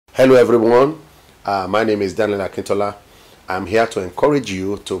Hello everyone, my name is Daniel Akintola. I'm here to encourage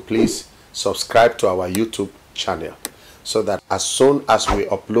you to please subscribe to our YouTube channel so that as soon as we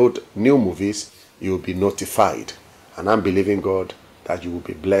upload new movies, you will be notified. And I'm believing God that you will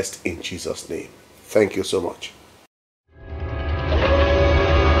be blessed in Jesus' name. Thank you so much.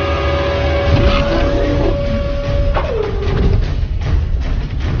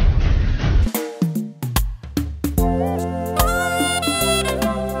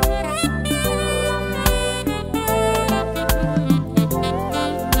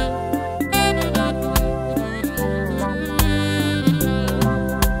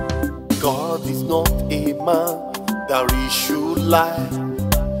 God is not a man that he should lie.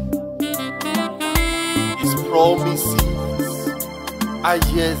 His promises are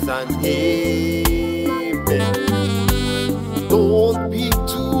yes and amen. Don't be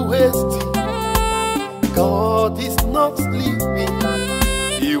too hasty. God is not sleeping.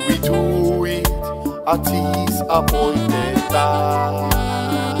 He will do it at his appointed time.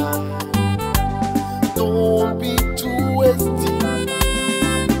 Don't be too hasty.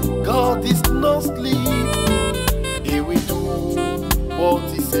 God is not sleep. He will do what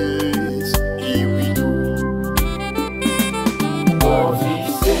he says he will do. What he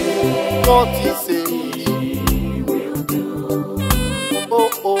says, what he says he will do. Oh,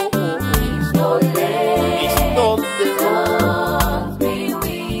 oh, oh. He's not there. He's not there. Don't be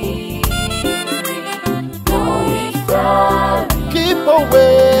weary. No, he's there. Keep on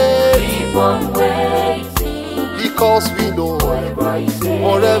waiting. Keep on waiting. Because we know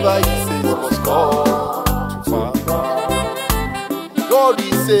whatever he says must come to pass. God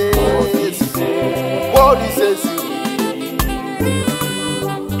he says, what he says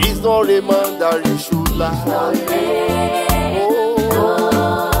he's not a man that he should lie. Oh,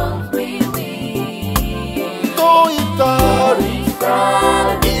 though it tarries,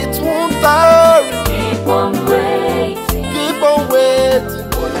 it won't tarry. Keep on waiting. Keep on waiting.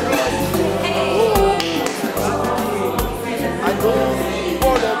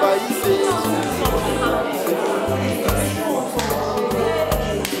 Whatever he says,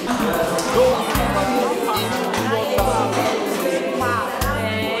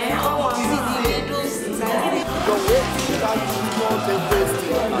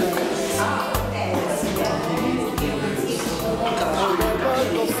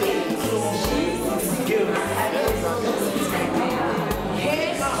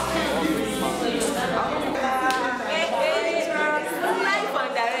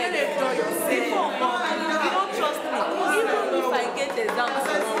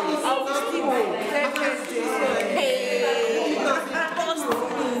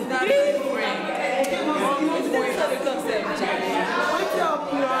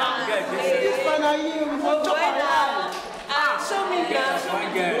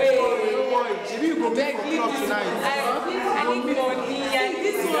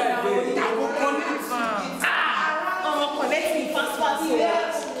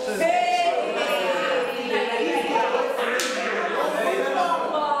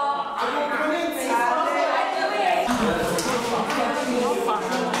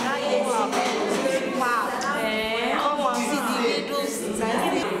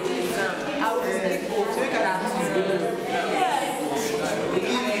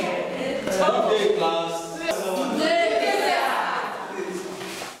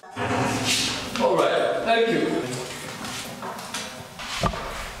 Thank you.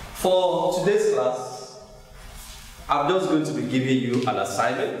 For today's class, I'm just going to be giving you an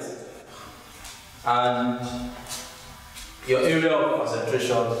assignment and your area of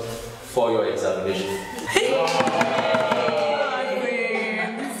concentration for your examination.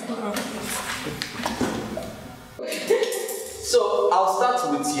 So I'll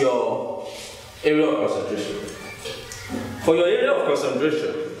start with your area of concentration. For your area of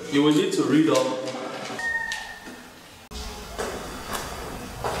concentration, you will need to read up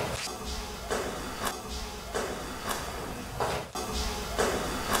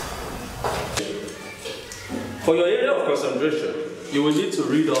For your area of concentration, you will need to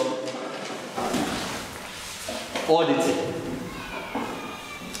read up auditing.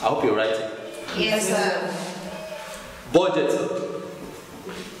 I hope you're writing. Yes, sir. Budgeting.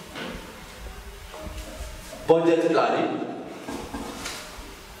 Budget planning.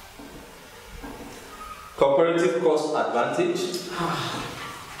 Comparative cost advantage.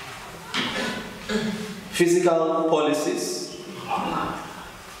 Fiscal policies.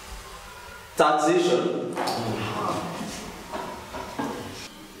 Taxation.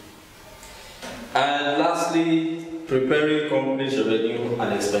 And lastly, preparing company's revenue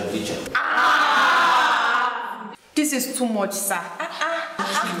and expenditure. This is too much, sir.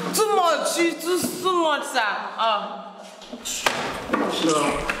 Too much, too much, sir.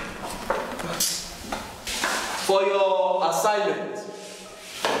 Sure. For your assignment,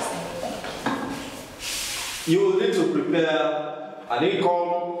 you will need to prepare an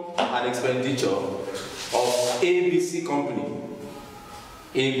income and expenditure of ABC Company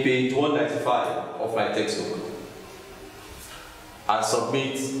in page 195 of my textbook and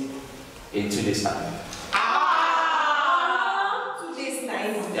submit in 2 days' time. 2 days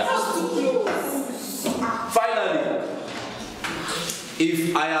time? Yeah. That's too close. Finally,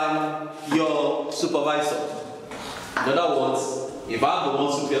 if I am your supervisor, in other words, if I'm the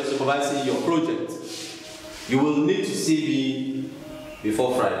one supervising your project, you will need to see me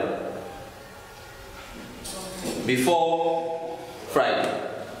before Friday. Before Friday.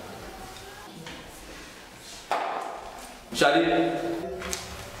 Shadi?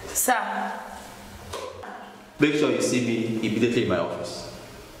 Sir. Make sure you see me immediately in my office.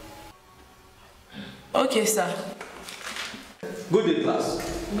 Okay, sir. Good day, class.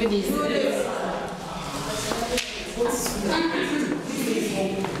 Good day. Good day.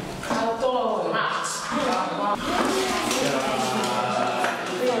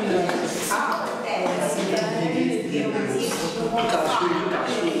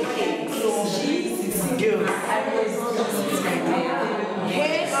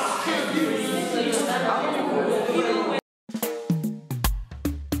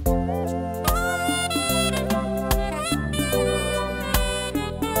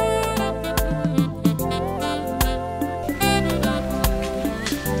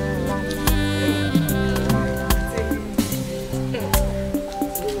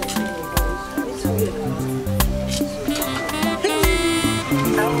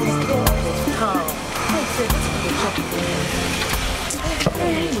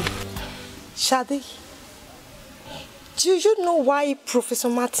 Shadi, do you know why Professor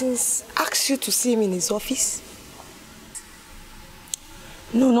Martins asked you to see him in his office?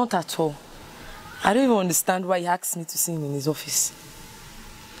 No, not at all. I don't even understand why he asked me to see him in his office.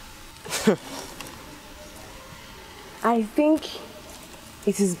 I think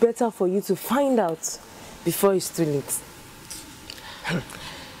it is better for you to find out before it's too late.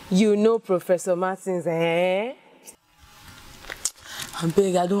 You know Professor Martins, eh? I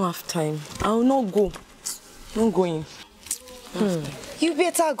beg, I don't have time. I will not go. I'm not going. You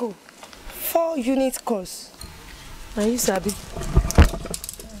better go. 4-unit course. Are you sabi?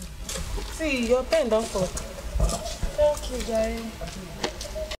 See, your pen don't fall. Thank you, Jerry.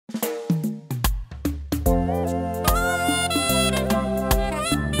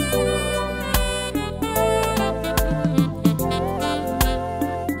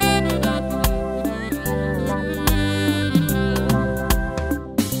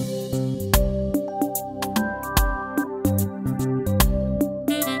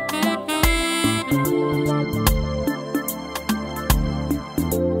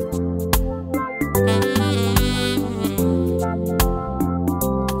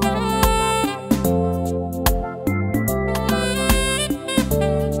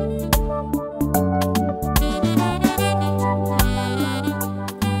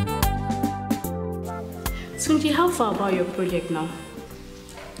 About your project now?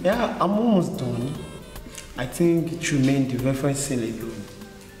 Yeah, I'm almost done. I think it should remain the reference syllable.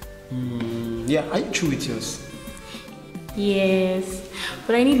 Yeah, are you true with yours? Yes,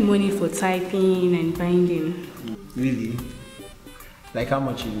 but I need money for typing and binding. Really? Like how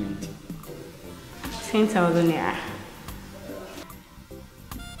much you need? 10,000 naira.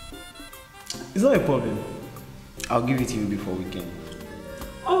 It's not a problem. I'll give it to you before weekend.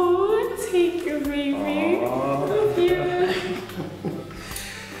 Oh, take you, baby. Love you.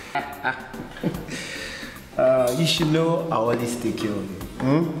 You should know I always take care of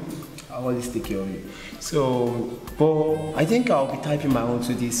you. I always take care of you. So, but I think I'll be typing my own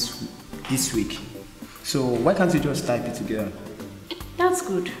to this week. So why can't you just type it together? That's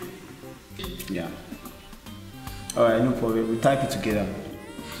good. Yeah. Alright, no problem. We'll type it together.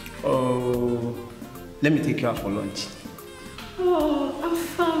 Oh, let me take you out for lunch. Oh, I'm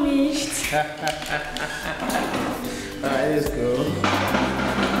famished. Alright, let's go.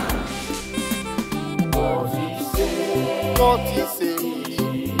 What he say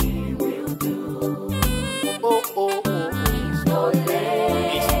he will do. Oh, oh, oh. It's not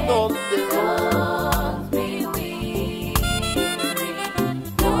there. It's not there. Don't be weary.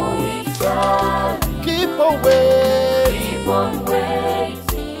 No, he shall. Keep on waiting. Keep on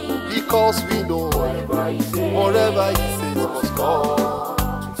waiting. Because we know whatever he says must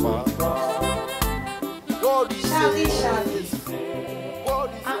come to pass. God is saying.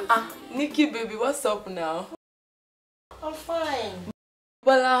 Nikki baby, what's up now? I'm fine.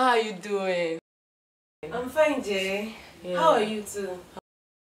 Bala, how you doing? I'm fine, Jay. Yeah. How are you too?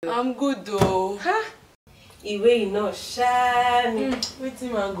 I'm good though. Huh? Iwe you know shine. What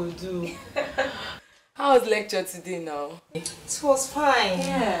man go do? How was lecture today now? It was fine.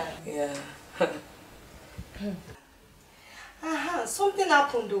 Yeah. Something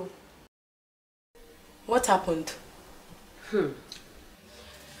happened though. What happened?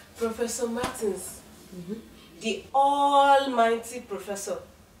 Professor Martins, the almighty professor,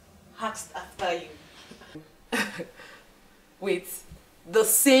 asked after you. Wait, the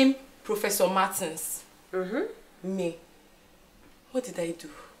same Professor Martins? Me? What did I do?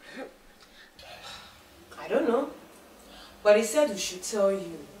 I don't know. But he said we should tell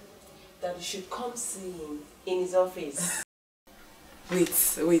you that you should come see him in his office.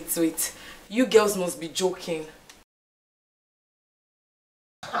 Wait. You girls must be joking.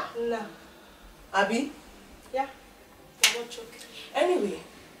 No. Abi? Yeah. I'm not joking. Anyway,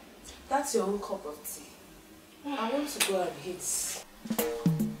 that's your own cup of tea. I want to go and eat.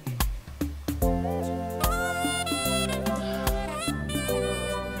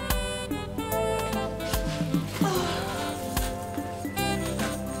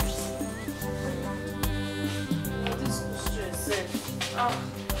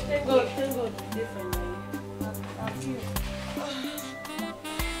 Thank God, differently.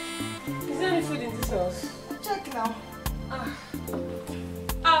 Is there any food in this house? Check now.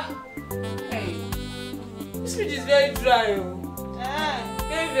 Hey, this fridge is very dry.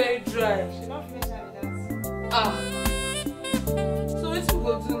 Very dry. Should not finish with that. So what we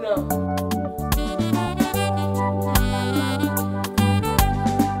go do now?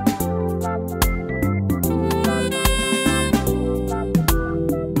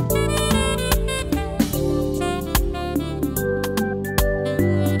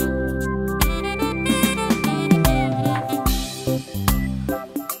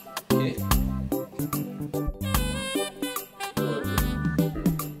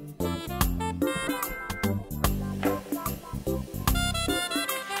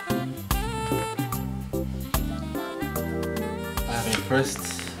 Impressed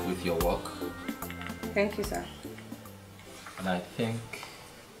with your work. Thank you, sir. And I think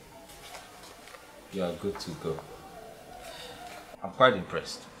you are good to go. I'm quite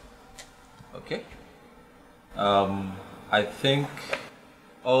impressed. Okay? I think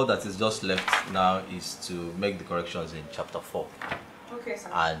all that is just left now is to make the corrections in chapter 4. Okay,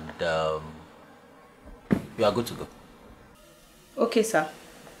 sir. And you are good to go. Okay, sir.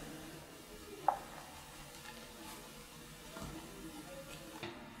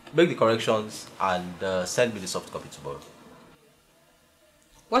 Make the corrections and send me the soft copy tomorrow.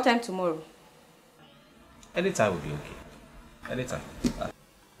 What time tomorrow? Anytime will be okay. Anytime.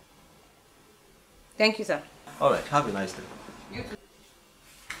 Thank you, sir. Alright, have a nice day. You too.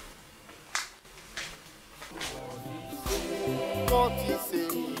 What he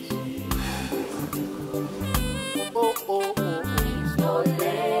says. Oh. It's not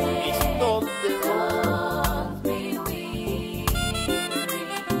there.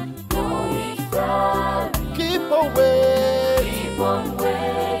 Keep on waiting.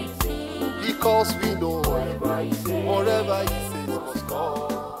 Because we know whatever he says must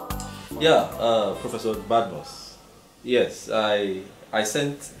come. Yeah, Professor Badmus. Yes, I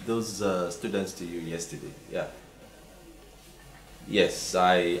sent those students to you yesterday. Yeah. Yes,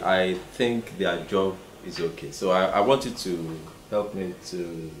 I think their job is okay. So I want you to help me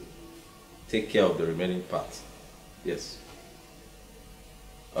to take care of the remaining part. Yes.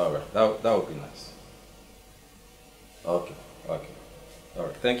 All right, that would be nice. Okay. All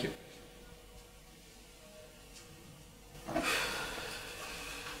right, thank you.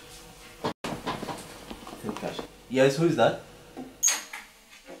 Yes, who is that?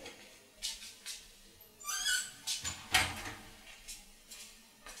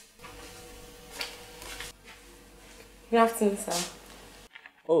 Good afternoon, sir.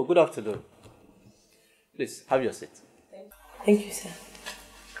 Oh, good afternoon. Please, have your seat. Thank you, sir.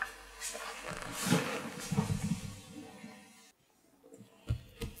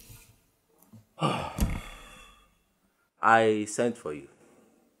 I sent for you.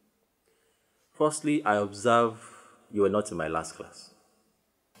 Firstly, I observe you were not in my last class.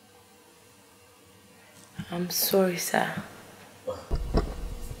 I'm sorry, sir.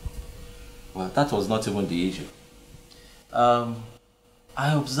 Well, that was not even the issue. I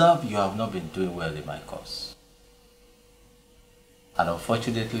observe you have not been doing well in my course. And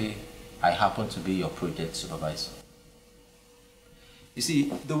unfortunately, I happen to be your project supervisor. You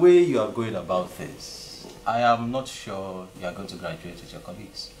see, the way you are going about things, I am not sure you are going to graduate with your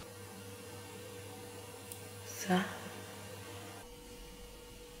colleagues. Sir?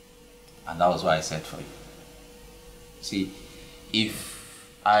 And that was why I sent for you. See, if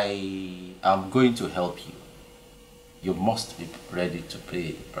I am going to help you, you must be ready to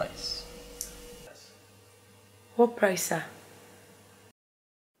pay the price. What price, sir?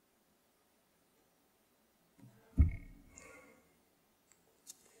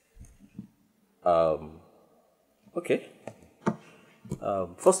 Okay.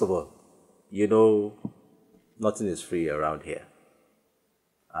 First of all, you know, nothing is free around here.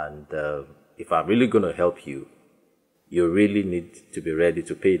 And if I'm really going to help you, you really need to be ready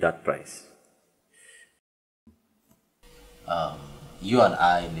to pay that price. You and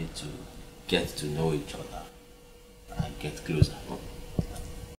I need to get to know each other and get closer.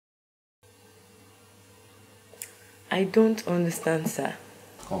 I don't understand, sir.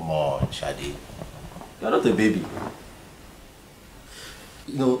 Come on, Shadi. You're not a baby.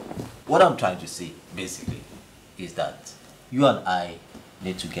 You know, what I'm trying to say, basically, is that you and I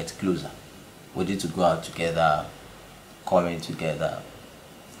need to get closer. We need to go out together, come in together,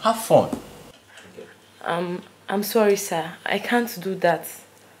 have fun. I'm sorry, sir. I can't do that.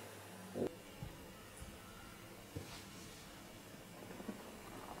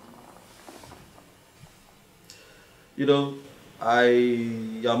 You know, I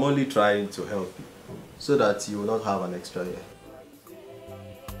am only trying to help you so that you will not have an extra year.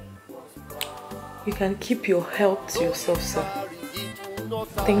 You can keep your help to yourself, sir.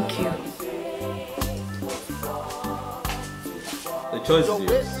 Thank you. The choice is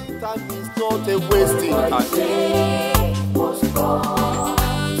yours. Time is not a wasting time.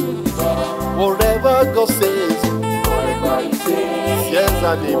 Whatever God says, yes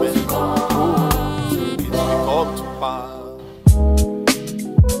and amen. It will come to pass.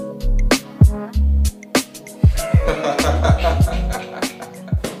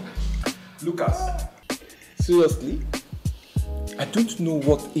 Lucas, seriously, I don't know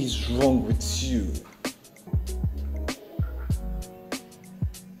what is wrong with you.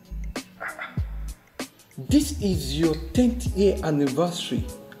 This is your 10th year anniversary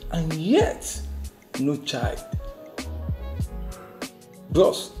and yet no child.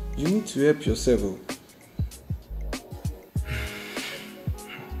 Bros, you need to help yourself.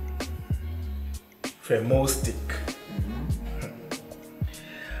 Femostic.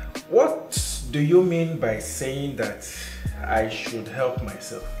 What do you mean by saying that I should help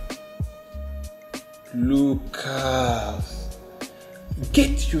myself? Lucas,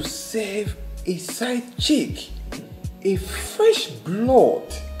 get yourself a side chick, a fresh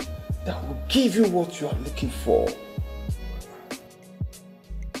blood that will give you what you are looking for.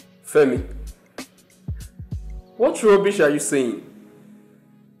 Femi, what rubbish are you saying?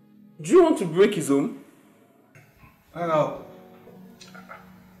 Do you want to break his home? No.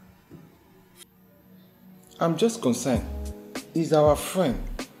 I'm just concerned. He's our friend.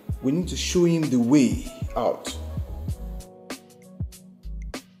 We need to show him the way out.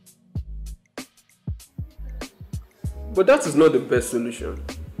 But that is not the best solution.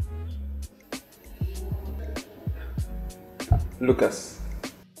 Lucas,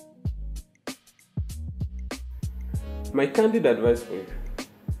 my candid advice for you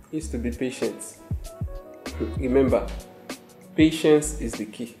is to be patient. Remember, patience is the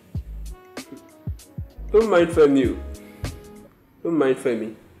key. Don't mind Femi. Don't mind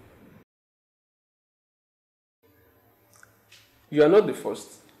Femi. You are not the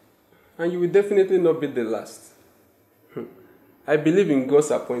first, and you will definitely not be the last. I believe in God's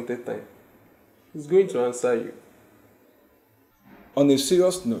appointed time. He's going to answer you. On a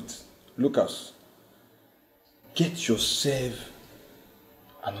serious note, Lucas, get yourself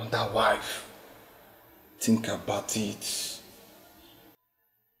another wife. Think about it.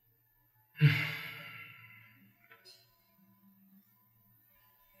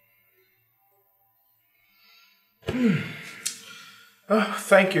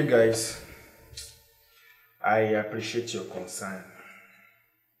 Thank you, guys. I appreciate your concern.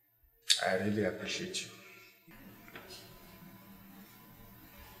 I really appreciate you.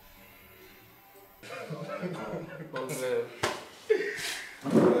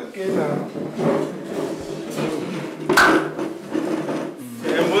 Okay now.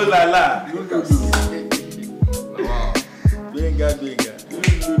 Lala. Wow. Benga.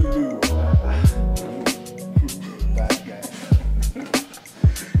 Bad guy.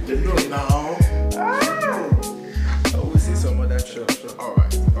 You know now. I will see some other show.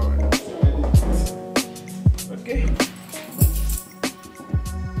 Alright. Okay.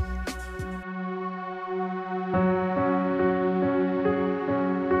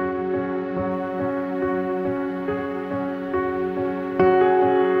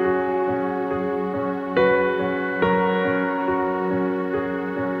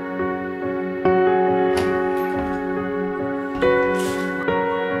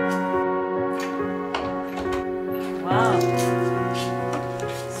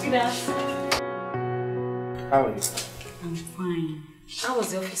 How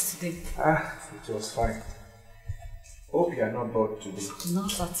was the office today? It was fine. Hope you are not bored today.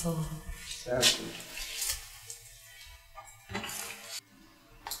 Not at all. That's good.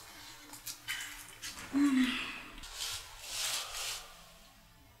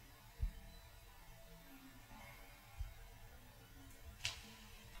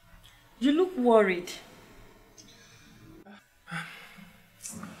 You look worried.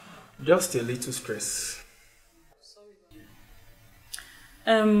 Just a little stress.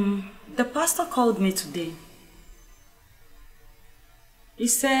 The pastor called me today. He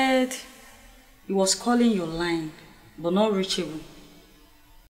said he was calling your line, but not reachable.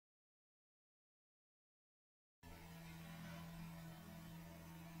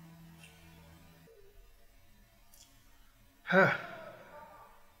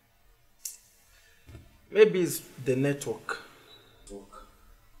 Maybe it's the network.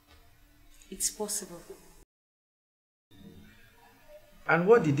 It's possible. And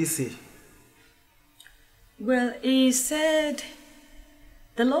what did he say? Well, he said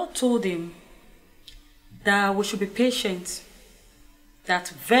the Lord told him that we should be patient, that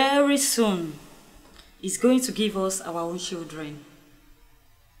very soon He's going to give us our own children.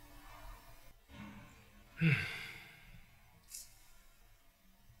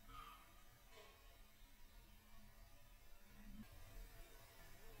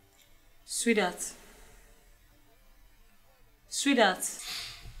 Sweetheart.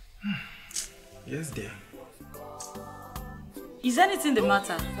 Yes, dear. Is anything the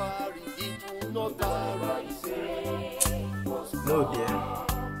matter? No, dear.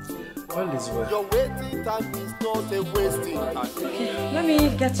 All is well. Your waiting time is not a wasting time. Okay, let me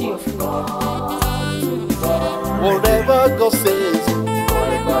get you your food. Whatever God says,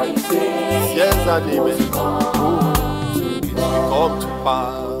 yes and amen. It will come to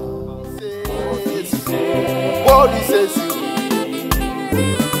pass. What he says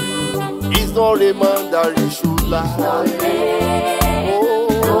he's not a man that he should lie.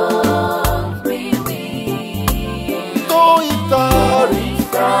 Though it tarries,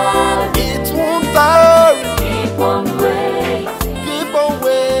 it won't tarry. Keep on waiting.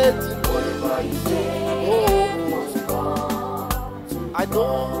 I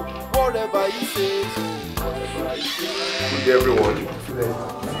know whatever he says. Good day, everyone.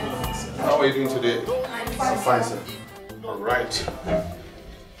 How are you doing today? I'm fine, sir. All right.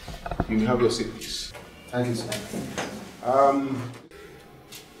 You may have your seat, please. Thank you, sir.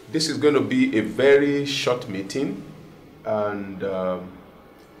 This is going to be a very short meeting, and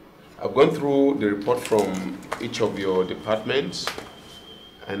I've gone through the report from each of your departments,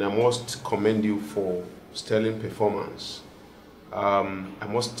 and I must commend you for sterling performance. I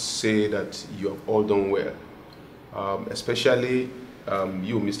must say that you have all done well, especially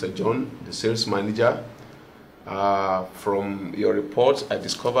you, Mr. John, the sales manager. From your report, I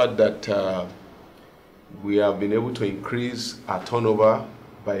discovered that we have been able to increase our turnover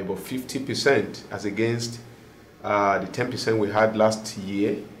by about 50% as against the 10% we had last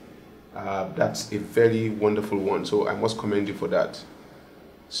year. That's a very wonderful one, so I must commend you for that.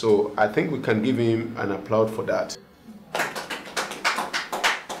 So I think we can give him an applaud for that.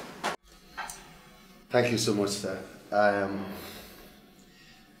 Thank you so much, sir. I'm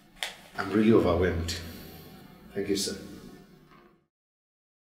really overwhelmed. Thank you, sir.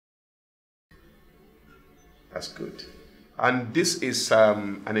 That's good. And this is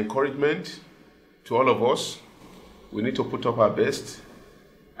an encouragement to all of us. We need to put up our best.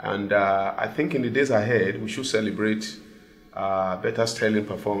 And I think in the days ahead, we should celebrate better sterling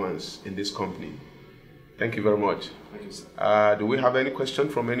performance in this company. Thank you very much. Thank you, sir. Do we have any question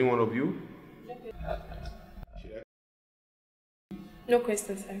from any one of you? No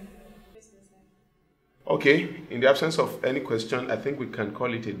questions, sir. Okay, in the absence of any question, I think we can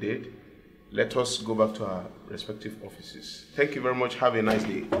call it a day. Let us go back to our respective offices. Thank you very much. Have a nice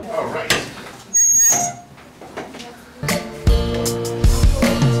day. All right.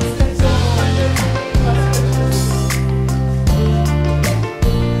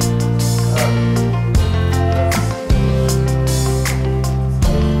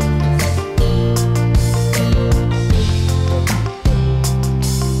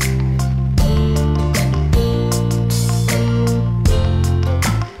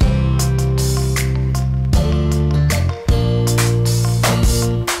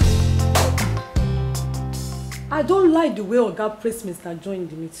 I don't like the way Oga praised Mr. John in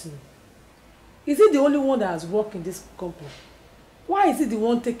the meeting. Is he the only one that has worked in this company? Why is he the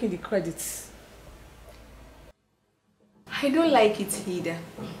one taking the credits? I don't like it either.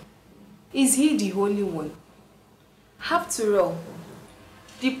 Is he the only one? After all,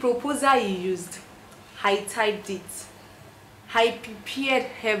 the proposal he used, I typed it. I prepared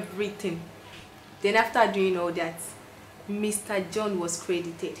everything. Then after doing all that, Mr. John was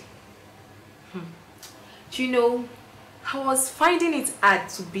credited. You know, I was finding it hard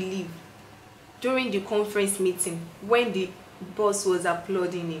to believe during the conference meeting when the boss was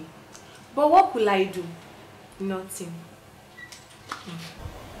applauding him. But what could I do? Nothing.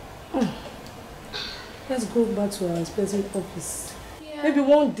 Let's go back to our expensive office. Yeah. Maybe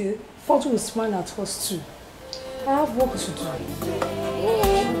one day, Fortune will smile at us too. I have work to do.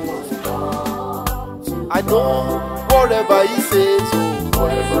 I know whatever he says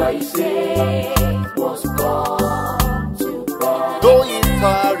must come to pass. Though it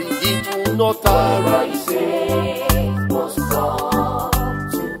tarry, it will not tarry. Must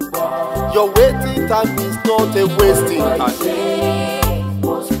come to pass. Your waiting time is not a wasting time.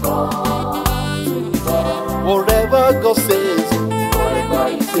 Must come to pass. Whatever God says,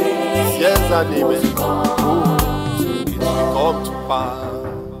 yes and amen. It will come to pass.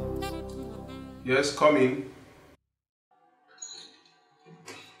 Yes, come in.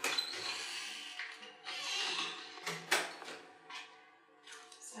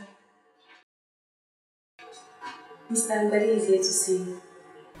 Mr. Mbadi is here to see you.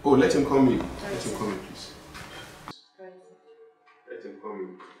 Oh, let him come in. Let him come in, please. Let him come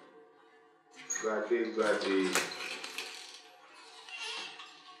in.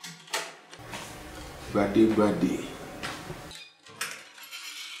 Gbade.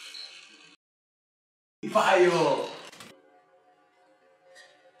 Bayo!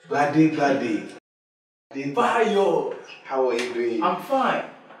 Gbade. Bayo! How are you doing? I'm fine.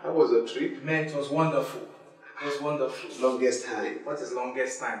 How was your trip? Man, it was wonderful. It was wonderful. Longest time. What is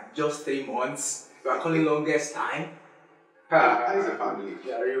longest time? Just 3 months. You are calling longest time? How is the family?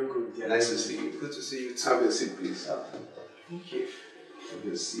 Yeah, real good. Yeah. Nice to see you. Good to see you too. Have a seat, please. Thank you.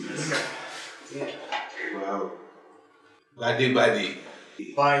 Have a seat. Yeah. Wow. Gbade.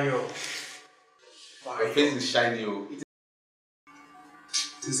 Bayo. Your face is shiny. It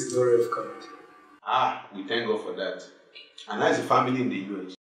is the glory of God. We thank God for that. And how's the family in the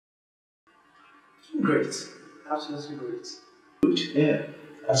US? Great. Absolutely great. Good. Yeah.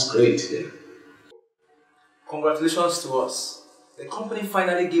 That's great. Yeah. Congratulations to us. The company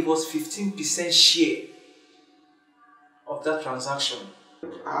finally gave us 15% share of that transaction.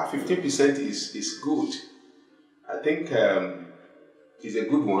 15% is good. I think it's a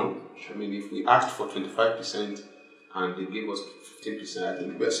good one. I mean, if we asked for 25% and they gave us 15%, I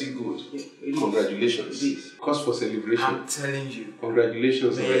think we're still good. Yeah, congratulations. Cause for celebration. I'm telling you.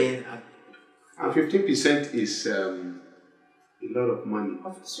 Congratulations. Man, and 15% is a lot of money.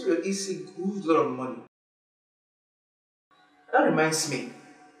 It's a good lot of money. That reminds me.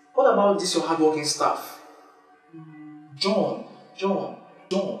 What about this your hardworking staff? John.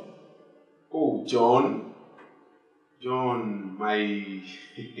 Oh, John,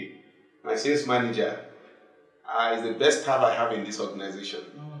 my sales manager, is the best staff I have in this organization.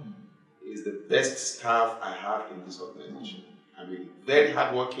 Is the best staff I have in this organization. I mean, very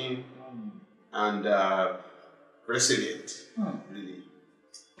hardworking and resilient, really.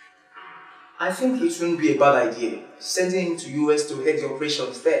 I think it wouldn't be a bad idea sending him to US to head the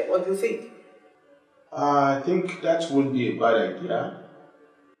operations there. What do you think? I think that won't be a bad idea,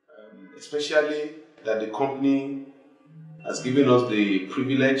 especially that the company has given us the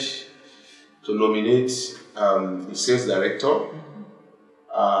privilege to nominate the sales director.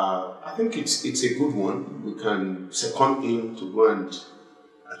 I think it's a good one. We can second him to go and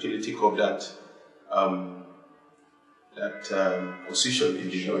actually take up that position in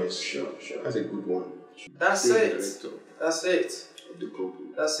the US. Sure. That's a good one. That's it. That's it. Of the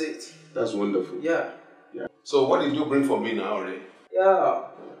company. That's it. That's wonderful. Yeah. So what did you bring for me now, Ray? Yeah.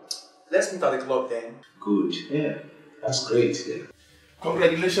 Let's meet at the club then. Good. Yeah. That's great. Yeah.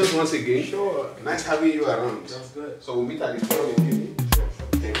 Congratulations once again. Sure. Nice having you around. That's good. So we'll meet at the club in the evening. Sure.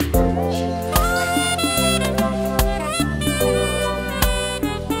 Thank you very much.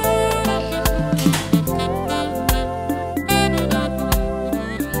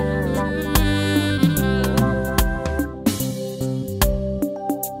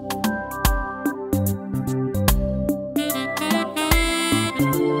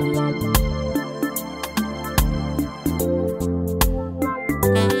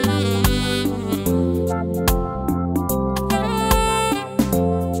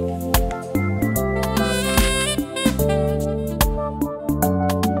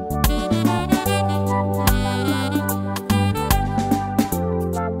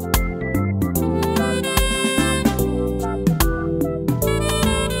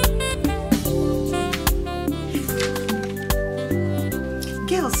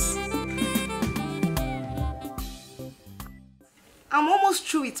 I'm almost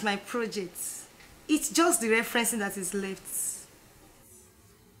through with my project. It's just the referencing that is left.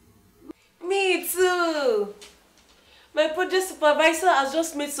 Me too. My project supervisor has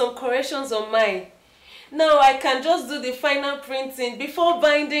just made some corrections on mine. Now I can just do the final printing before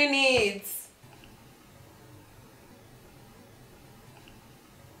binding it.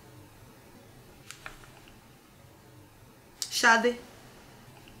 Shade,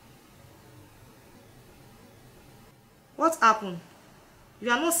 what happened? You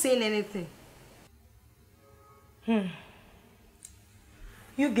are not saying anything.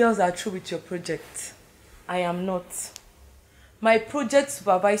 You girls are through with your project. I am not. My project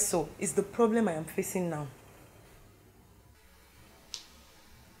supervisor is the problem I am facing now.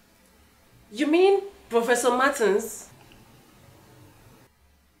 You mean Professor Martins?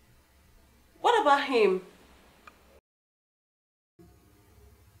 What about him?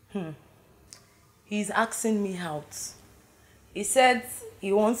 He's asking me out. He said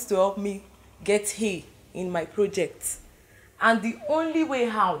he wants to help me get A in my project. And the only way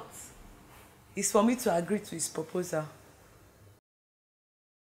out is for me to agree to his proposal.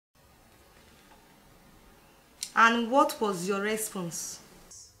 And what was your response?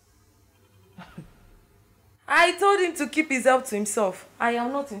 I told him to keep his help to himself. I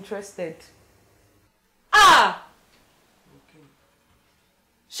am not interested. Ah!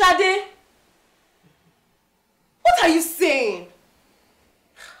 Shade? What are you saying?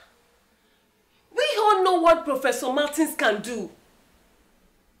 We all know what Professor Martins can do.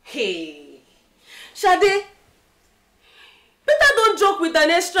 Hey, Shade, better don't joke with an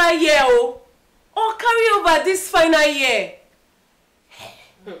extra year or carry over this final year.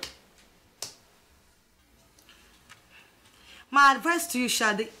 My advice to you,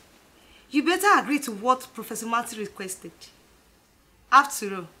 Shade, you better agree to what Professor Martin requested.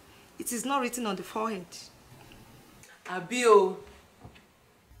 After all, it is not written on the forehead. Abio.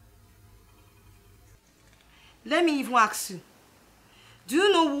 Let me even ask you, do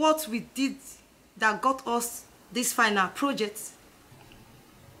you know what we did that got us this final project?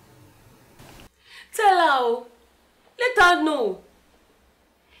 Tell her. Let her know.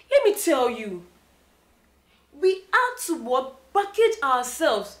 Let me tell you. We had to package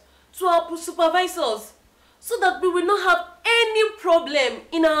ourselves to our supervisors so that we will not have any problem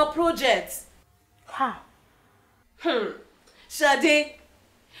in our project. Ha! Shade,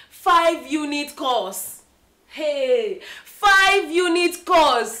 5-unit course. Hey, 5-unit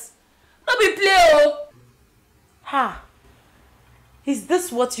course. Don't be play oh. Ha! Is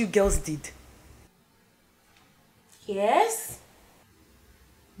this what you girls did? Yes.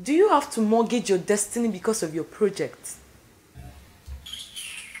 Do you have to mortgage your destiny because of your project?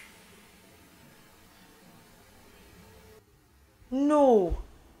 No,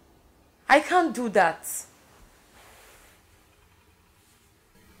 I can't do that.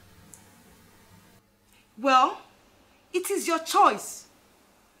 Well, it is your choice.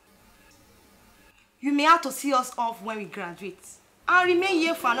 You may have to see us off when we graduate and remain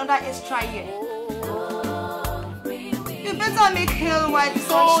here for another extra year. You better make hell while the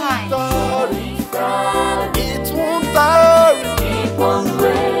sun shines. It won't tarry. Keep on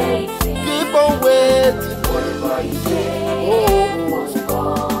waiting. Keep on waiting. Whatever you say,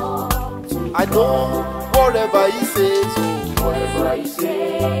 I know whatever he says. Whatever you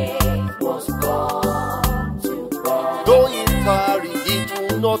say was gone to pass. Though it tarry, it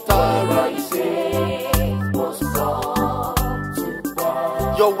will not tarry. Was gone to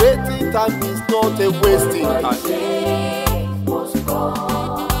pass. Your waiting time is not a wasting time. Was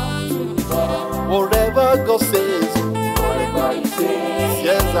gone to pass. Whatever God says, whatever he says,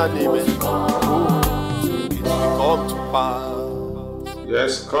 yes and amen. It will come to pass.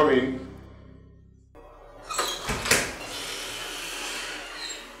 Yes, come in.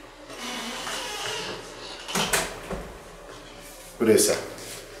 Good day, sir.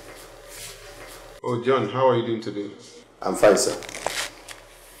 Oh, John, how are you doing today? I'm fine, sir.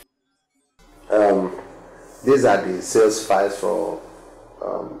 These are the sales files for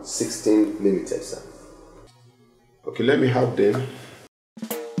 16 Limited, sir. Okay, let me have them.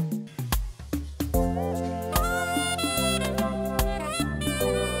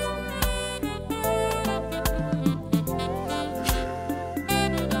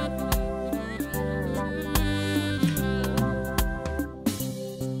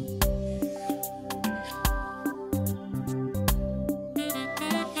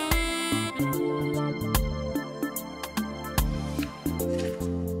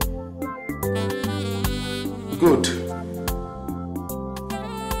 Good.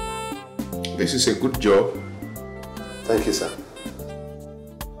 This is a good job. Thank you, sir.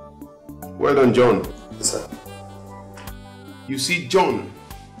 Well done, John. Yes, sir. You see, John,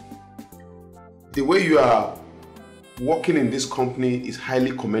 the way you are working in this company is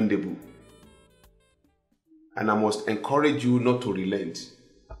highly commendable. And I must encourage you not to relent.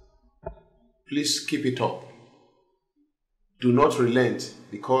 Please keep it up. Do not relent,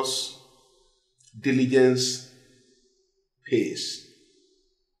 because diligence pays.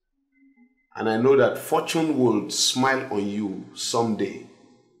 And I know that fortune will smile on you someday.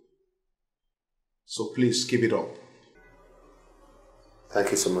 So please keep it up.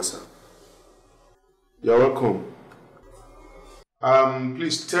 Thank you so much, sir. You're welcome.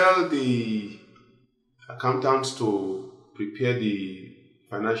 Please tell the accountants to prepare the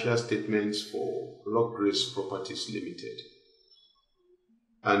financial statements for Rock Grace Properties Limited.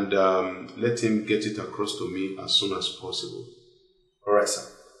 And let him get it across to me as soon as possible. All right, sir.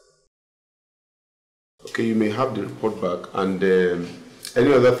 Okay, you may have the report back. And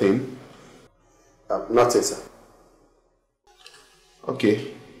any other thing? Nothing, sir.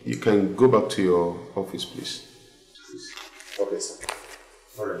 Okay, you can go back to your office, please. Okay, sir.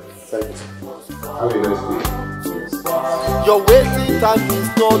 All right, thank you, sir. Have a nice day. Your wasting time is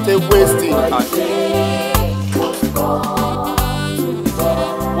not a wasting time.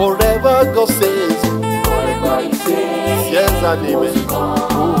 Whatever God says, yes and amen.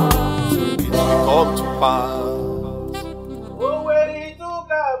 It will come to pass. Oh, when he took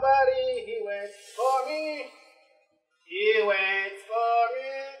Calvary, he went for me. He went for me.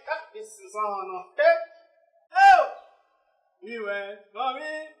 This is on. Oh, he went for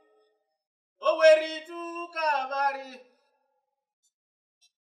me. Oh, when he took Calvary.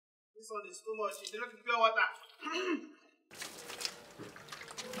 This one is too much. You don't pure water.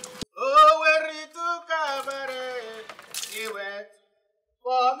 Oh, where he took Calvary, he went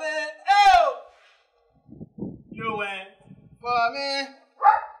for me. Oh, you went for me.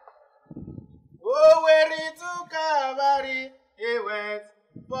 Oh, where he took Calvary, he went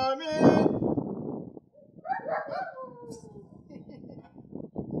for me.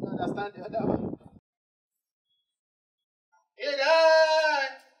 Understand the other one? He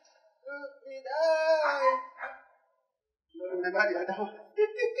died. He died. You remember the other one?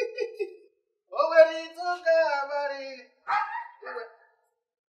 Oh, when he took Calvary,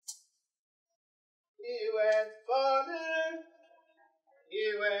 he went for me. He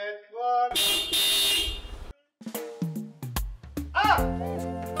went for me. Ah!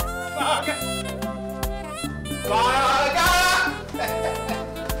 Baga! Baga!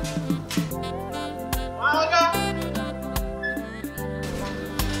 Baga!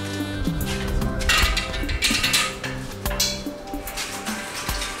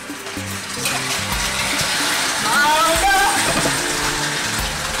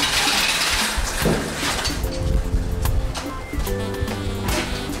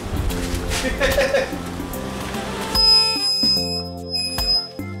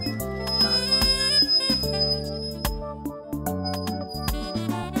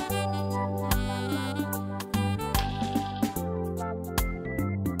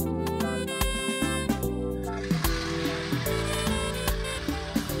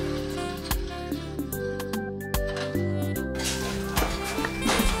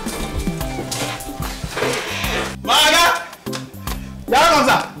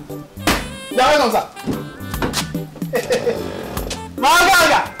 Comme ça.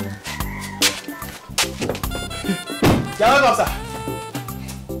 Maga. Jangan comme ça.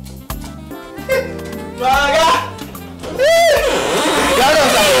 Maga. Jangan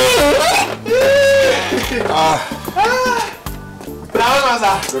comme ça. Jangan comme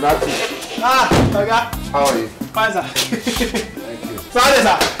ça. Donati. Maga. How are you? Fine, sir. Thank you. Sorry,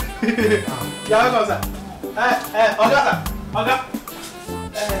 sir. Jangan comme ça. Oga, sir. Oga.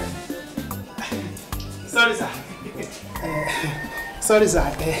 Sorry, sir. Sorry, sir.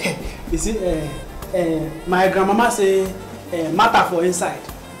 You see, my grandmama say matter for inside.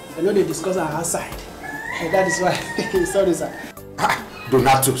 I know they discuss her outside. That is why. Sorry, sir.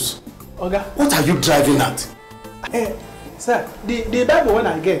 Donatus. Oga. What are you driving at? Sir, the Bible when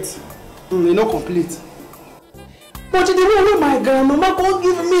I get, you know, complete. But the way my grandmama can't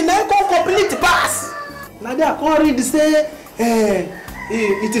give me, now can't complete pass. Now they can't read say,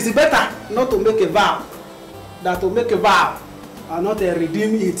 it is better not to make a vow than to make a vow and not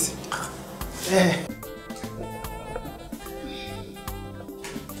redeem it.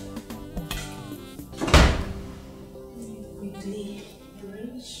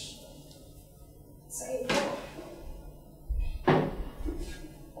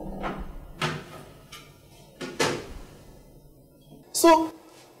 So,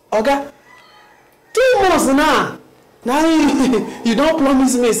 Oga, 2 months now. Now you don't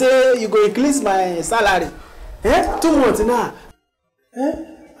promise me, say you go increase my salary. 2 months now.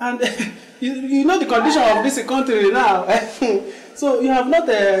 And you know the condition of this country now. So you have not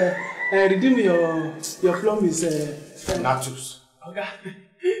redeemed your promise. Natus. Okay.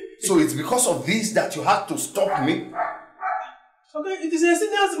 So it's because of this that you had to stop me? Okay, it is a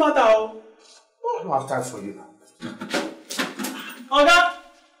serious matter. I don't have time for you now. Oga!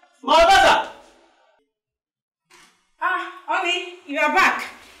 My brother! Omi, you are back.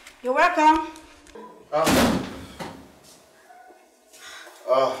 You're welcome.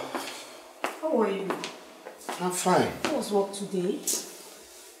 How are you? I'm fine. How was work today?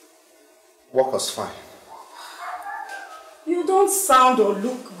 Work was fine. You don't sound or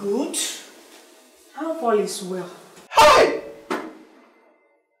look good. How all is well? Hey!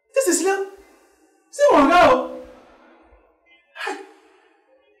 This is Liam. See one now. Hey!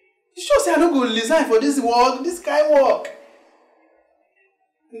 You sure say I don't go resign for this work, this kind of work?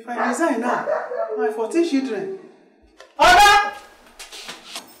 If I resign now, my 14 children. Oga!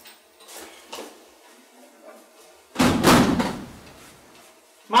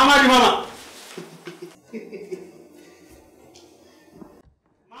 Mama di mama.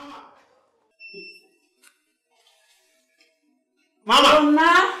 Mama. Mama.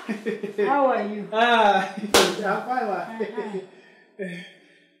 How are you? I'm fine, ma.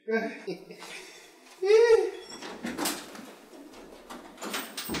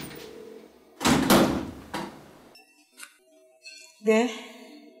 There,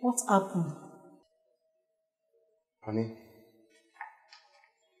 what happened? Honey,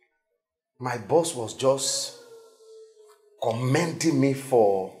 my boss was just commending me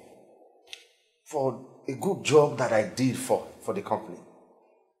for a good job that I did for the company.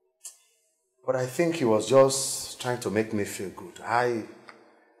 But I think he was just trying to make me feel good. I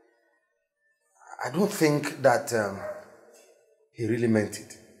don't think that he really meant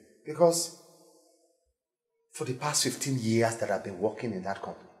it. Because for the past 15 years that I've been working in that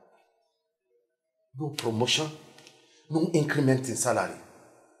company, no promotion, no increment in salary.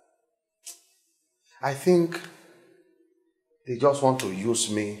 I think they just want to use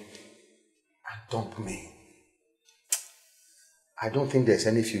me and dump me. I don't think there's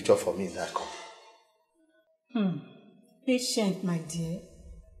any future for me in that company. Patient, my dear.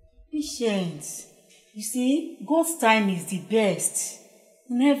 Patience. You see, God's time is the best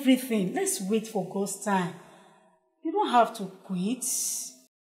in everything. Let's wait for God's time. You don't have to quit.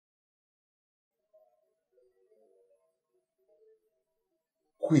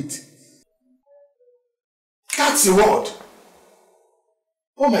 Quit? That's the word.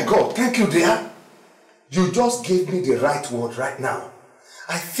 Oh my God, thank you, dear. You just gave me the right word right now.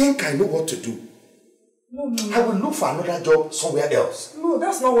 I think I know what to do. No. I will look for another job somewhere else. No,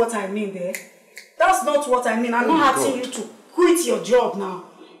 that's not what I mean there. That's not what I mean. I'm not asking you to quit your job now.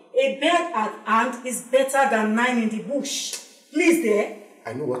 A bird at hand is better than 9 in the bush. Please there.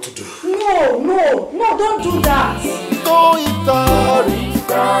 I know what to do. No, don't do that. Though it tarries,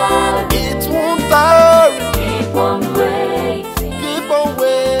 it won't tarry. Keep on waiting. Keep on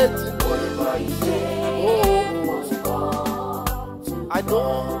waiting. Whatever you say must come. I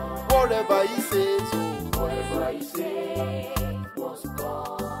know whatever he says. Whatever you say must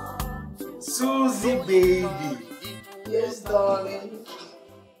come. Susie, baby. Yes, darling.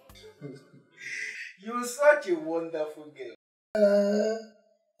 You're such a wonderful girl.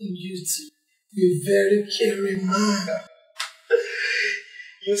 You too. You're a very caring man.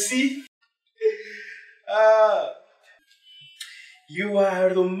 You see? You are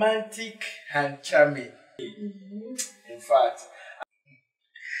romantic and charming. In fact,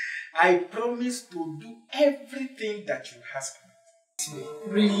 I promise to do everything that you ask me.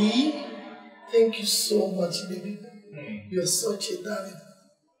 Really? Thank you so much, baby. You're such a darling.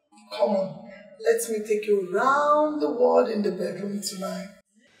 Come on, let me take you around the world in the bedroom tonight.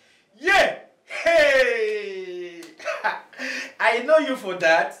 Yeah! Hey! I know you for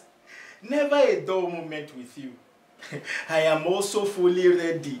that. Never a dull moment with you. I am also fully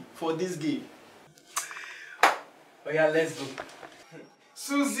ready for this game. Oh yeah, let's go.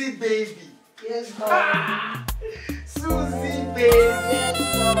 Susie, baby. Yes, darling. Susie, baby. Yes,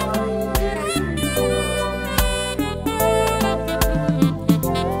 darling.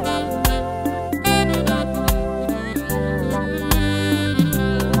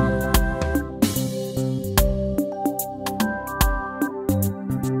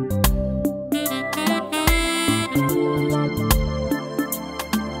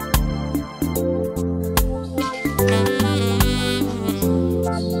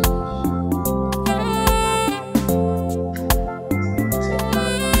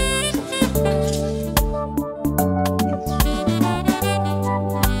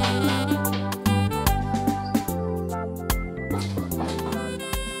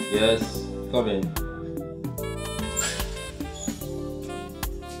 Yes, come in.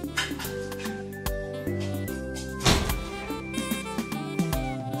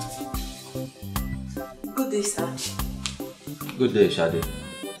 Good day, sir. Good day, Shade.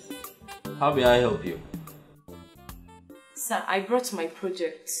 How may I help you? Sir, I brought my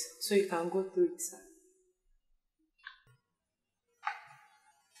project, so you can go through it, sir.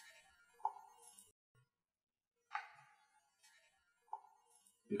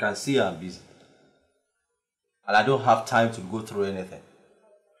 You can see I'm busy. And I don't have time to go through anything.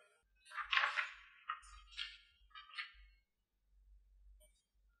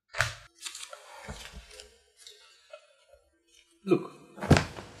 Look,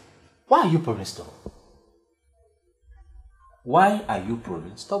 why are you proving stubborn? Why are you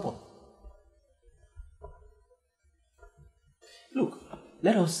proving stubborn? Look,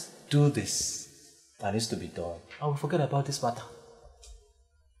 let us do this that needs to be done. I will forget about this matter.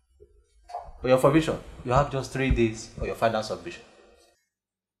 For your information, you have just 3 days for your final submission.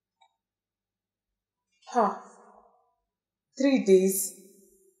 Huh. 3 days?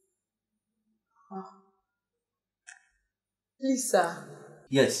 Huh. Please, sir.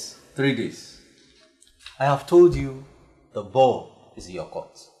 Yes, 3 days. I have told you the ball is in your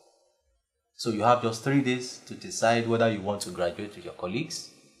court. So you have just 3 days to decide whether you want to graduate with your colleagues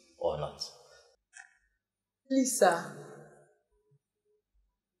or not. Please, sir.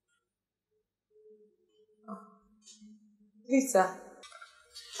 Please, sir.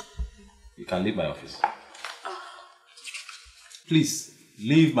 You can leave my office. Please,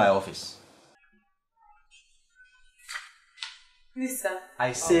 leave my office. Please, sir.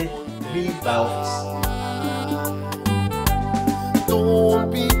 I said, leave my office. Don't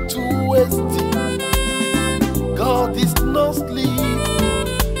be too hasty. God is not asleep.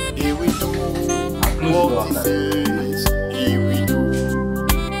 He will do what he says. He will do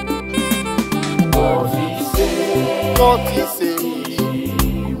what he says. What he says.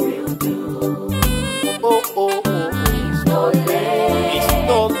 He will do. Oh, oh, oh. It's not there. It's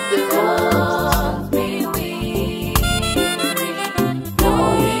not there. Don't be weary.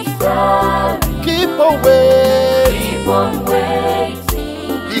 Don't be sad. Keep away. Keep on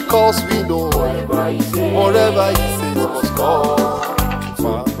waiting. Because we know whatever he says must come.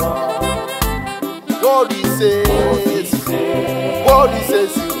 God he says, what he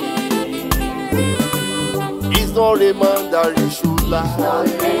says he's not a man that he should lie.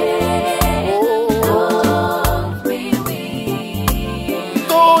 Oh,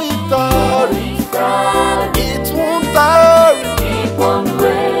 though it tarry, it won't tarry. Keep on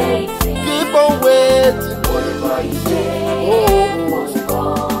waiting. Keep on waiting. Whatever he says,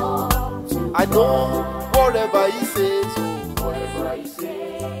 I know whatever he says. Whatever he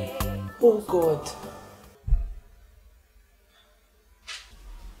says. Oh God.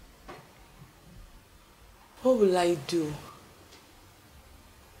 What will I do?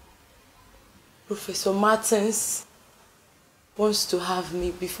 Professor Martins wants to have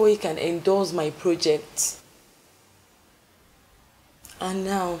me before he can endorse my project. And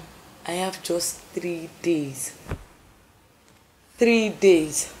now I have just 3 days. 3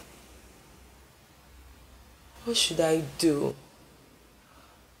 days. What should I do?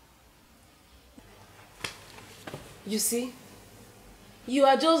 You see, you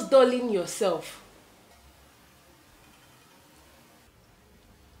are just dulling yourself.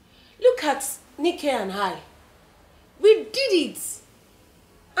 Look at Nike and I. We did it.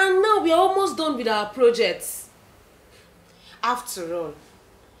 And now we are almost done with our projects. After all,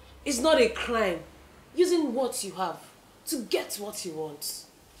 it's not a crime using what you have to get what you want.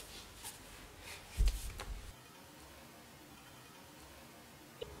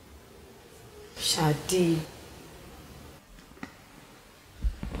 Shadi.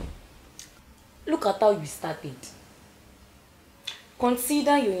 Look at how you started.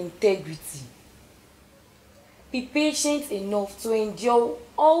 Consider your integrity. Be patient enough to endure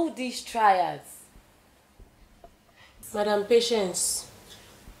all these trials. Madam Patience,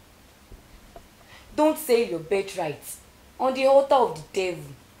 don't sell your birthright on the altar of the devil.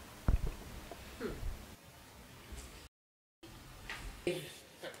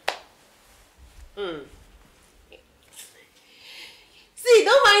 See,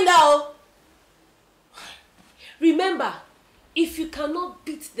 don't mind her. Remember, if you cannot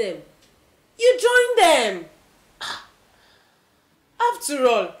beat them, you join them. After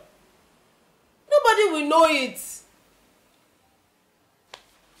all, nobody will know it.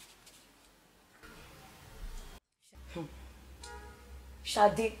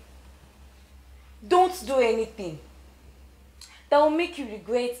 Shadi, don't do anything that will make you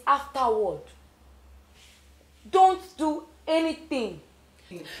regret afterward. Don't do anything.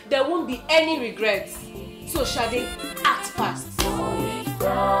 There won't be any regrets. So Shade, act fast.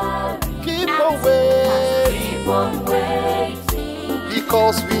 Keep on waiting.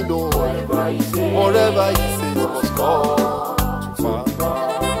 Because we know whatever he says must come to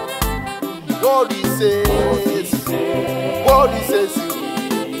pass. God he says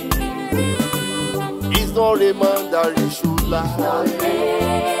he's not a man that he should lie.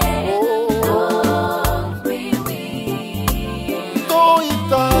 Though it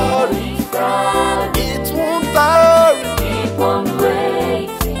tarry, it won't tarry. Keep on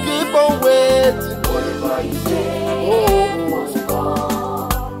waiting.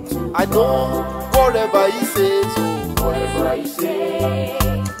 I know whatever he says,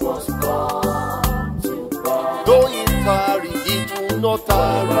 must come to pass. Though it tarry, it will not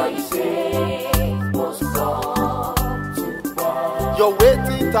tarry. Your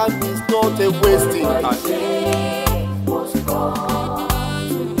waiting time is not a wasting time.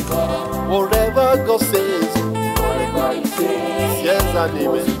 Whatever God says, yes and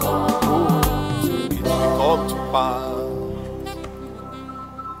amen. It will come to pass.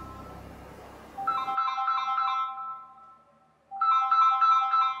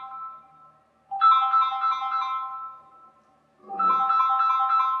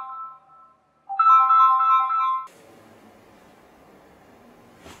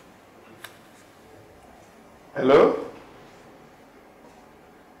 Hello?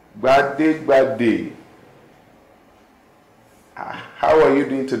 Bad day. How are you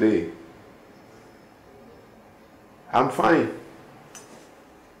doing today? I'm fine.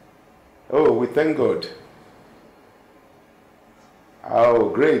 Oh, we thank God. Oh,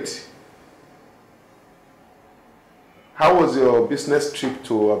 great. How was your business trip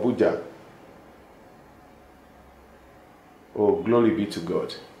to Abuja? Oh, glory be to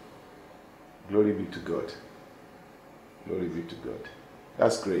God. Glory be to God. Glory be to God.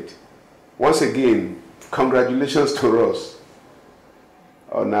 That's great. Once again, congratulations to us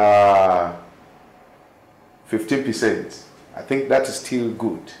on our 15%. I think that is still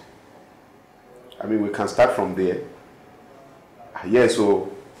good. I mean, we can start from there. Yes,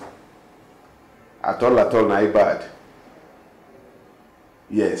 so at all, not bad.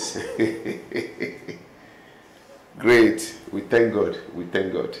 Yes. Great. We thank God. We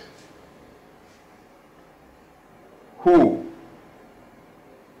thank God. Who?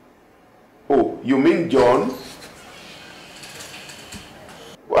 Oh, you mean John?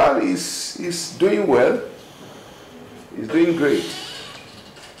 Well, he's doing well. He's doing great.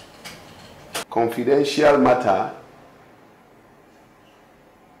 Confidential matter.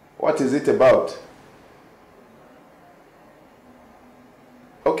 What is it about?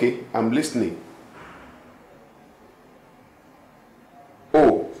 Okay, I'm listening.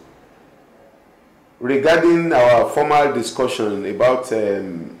 Oh, regarding our formal discussion about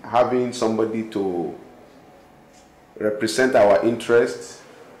having somebody to represent our interests.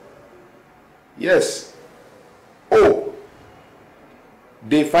 Yes. Oh,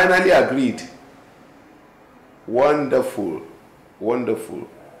 they finally agreed. Wonderful. Wonderful.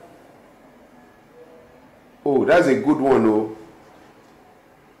 Oh, that's a good one, oh.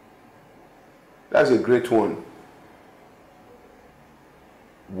 That's a great one.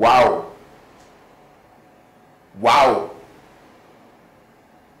 Wow. Wow.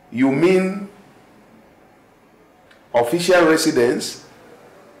 You mean official residence?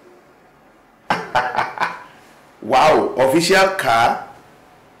 Wow. Official car?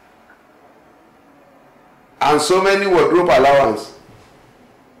 And so many wardrobe allowance.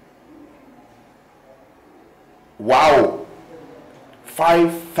 Wow.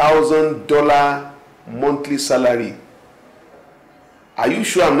 $5,000 monthly salary. Are you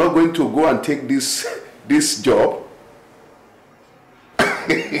sure I'm not going to go and take this job?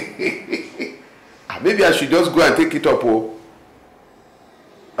 Maybe I should just go and take it up. Oh.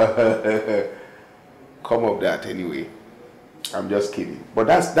 Come up that anyway. I'm just kidding. But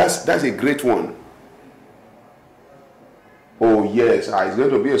that's a great one. Oh yes, it's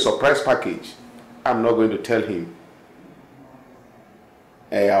going to be a surprise package. I'm not going to tell him.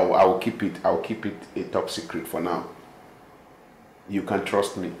 I'll keep it. I'll keep it a top secret for now. You can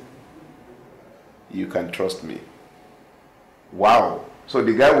trust me. You can trust me. Wow. So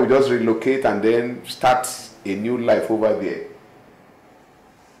the guy will just relocate and then start a new life over there.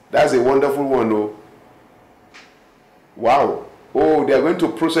 That's a wonderful one, oh. Wow. Oh, they are going to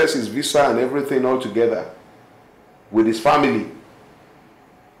process his visa and everything all together with his family.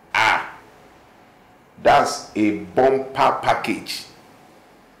 Ah. That's a bumper package.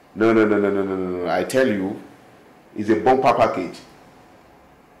 No. I tell you, it's a bumper package.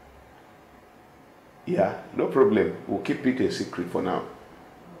 Yeah, no problem. We'll keep it a secret for now.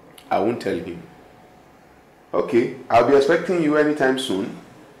 I won't tell him. Okay, I'll be expecting you anytime soon.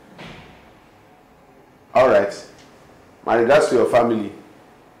 Alright. My regards to your family.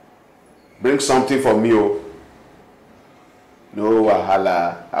 Bring something for me, oh. No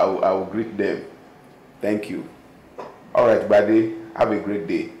wahala. I will greet them. Thank you. Alright, buddy. Have a great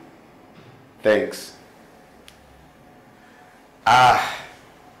day. Thanks.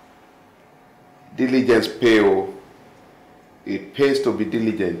 Diligence pay, oh. It pays to be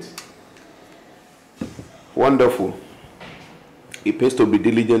diligent. Wonderful. It pays to be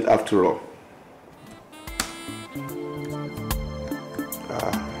diligent after all.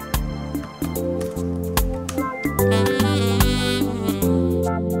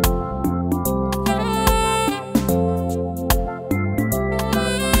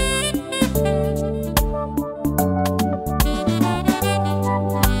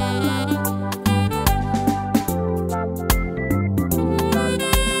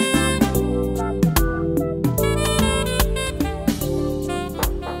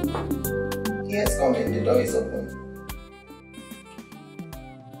 Yes, come in. The door is open.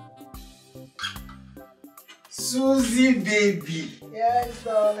 Susie, baby. Yes,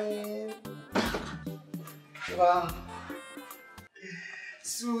 darling. Wow.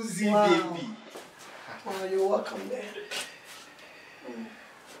 Susie, Wow. baby. Oh, you're welcome there.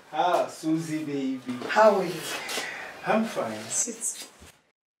 Susie, baby. How are you? I'm fine. Sit.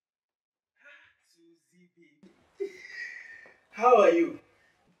 How are you?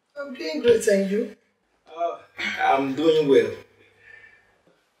 I'm doing great, and you? I'm doing well.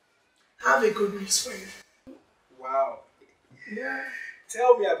 I have a good news for you. Wow. Yeah.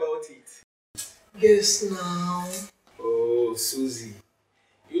 Tell me about it. Guess now. Oh, Susie.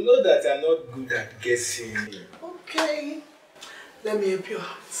 You know that I'm not good at guessing. Okay. Let me help you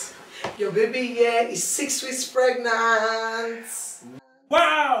out. Your baby here is 6 weeks pregnant.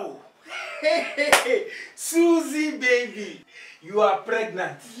 Wow! Hey, Susie, baby. You are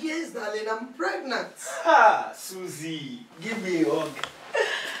pregnant. Yes, darling, I'm pregnant. Susie, give me a hug.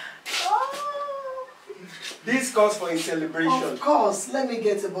 This calls for a celebration. Of course. Let me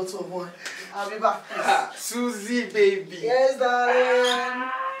get a bottle of wine. I'll be back, please. Susie, baby. Yes,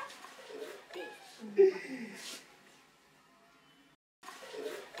 darling.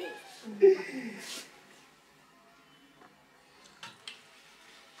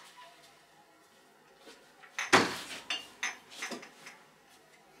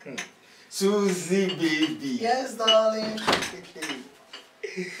 Susie, baby. Yes, darling.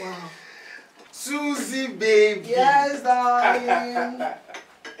 Wow. Susie, baby. Yes, darling.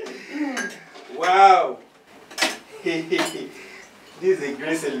 Wow. This is a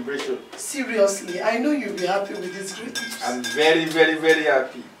great celebration. Seriously, I know you'll be happy with this great news. I'm very, very, very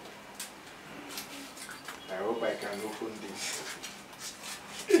happy. I hope I can open this.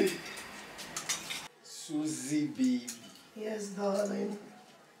 Susie, baby. Yes, darling.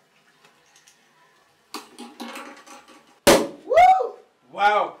 Woo!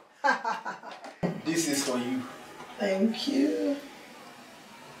 Wow. This is for you. Thank you.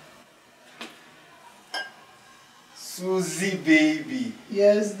 Susie, baby.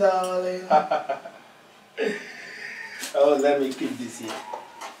 Yes, darling. Oh, let me keep this here.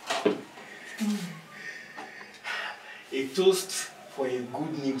 A toast for a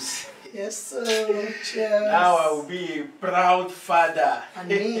good news. Yes, sir. Cheers. Now I will be a proud father. And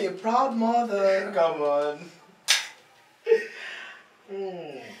me, a proud mother. Come on.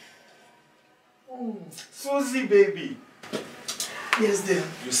 Susie, baby. Yes, dear.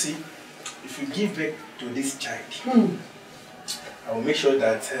 You see, if you give birth to this child, I will make sure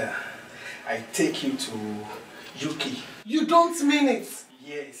that I take you to UK. You don't mean it.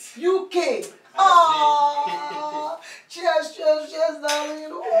 Yes. UK. Oh, cheers, cheers, cheers,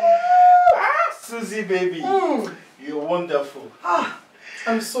 darling. Susie, baby. You're wonderful.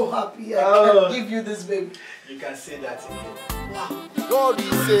 I'm so happy I can give you this baby. You can say that again. Wow. God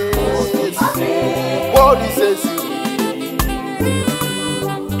says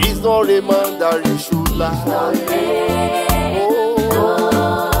he's not a man that he should lie.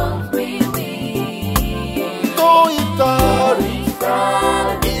 Though it tarries,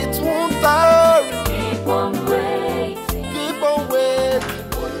 it won't tarry. Keep on waiting.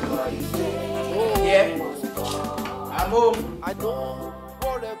 Yeah. I'm home. I know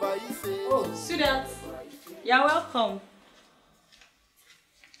whatever he says. Oh, students, you're welcome.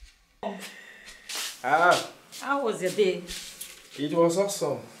 How was your day? It was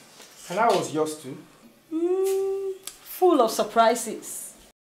awesome. And how was yours too? Full of surprises.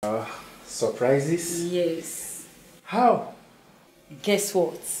 Surprises? Yes. How? Guess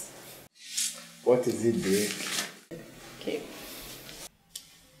what? What is it, babe? Okay.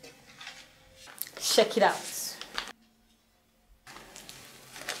 check it out.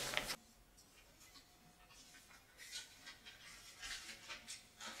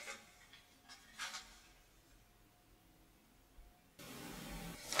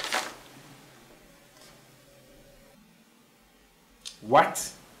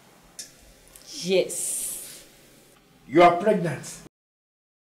 What? Yes. You are pregnant?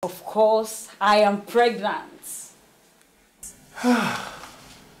 Of course, I am pregnant.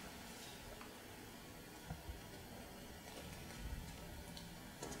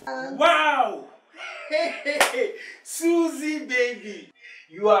 Wow! Hey, Susie, baby,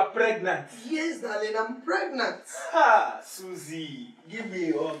 you are pregnant. Yes, darling, I'm pregnant. Ah, Susie, give me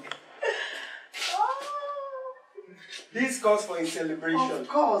a hug. This calls for a celebration. Of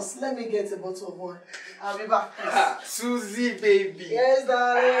course, let me get a bottle of wine. I'll be back. Ah, Susie, baby. Yes,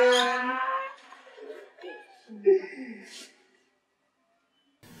 darling.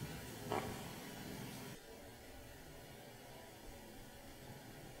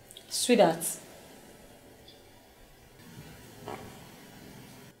 Sweetheart.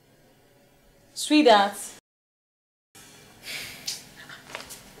 Sweetheart.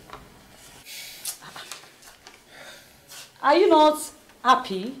 Are you not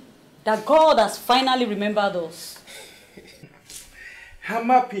happy that God has finally remembered us? I'm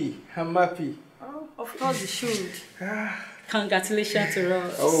happy. I'm happy. Oh, of course you should. Congratulations to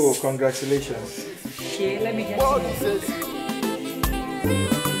us. Oh, congratulations. Okay, let me get What you. he says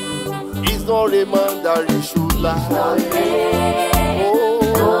is not a man that he should lie.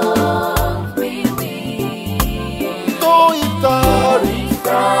 Though it tarries,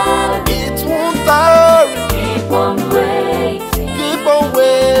 it won't tarry. Keep on waiting. Keep on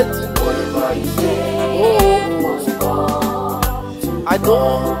waiting. Whatever he says must come. I know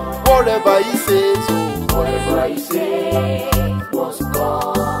whatever he says. Whatever he says must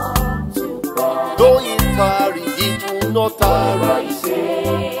come to pass. Though it tarry, it will not tarry.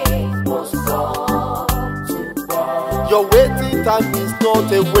 Must come to pass. Your waiting time is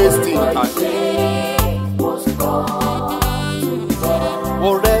not a wasting time. Must come to pass.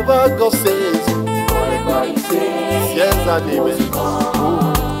 Whatever God says, whatever He says, yes and amen.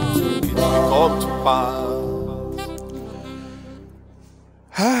 It will come to pass.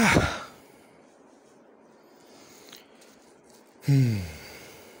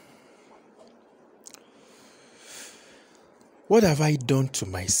 What have I done to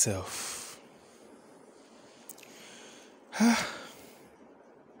myself?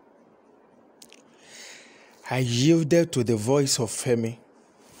 I yielded to the voice of Femi.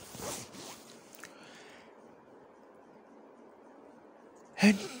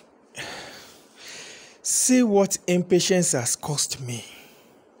 And see what impatience has cost me.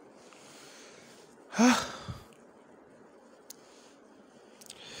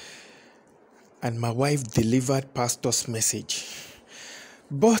 And my wife delivered pastor's message.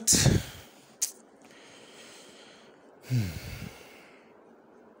 But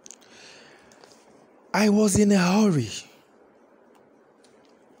I was in a hurry.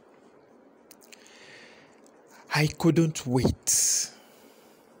 I couldn't wait.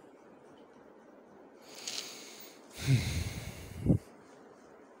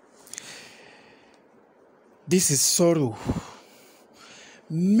 This is sorrow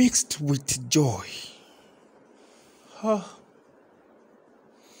mixed with joy.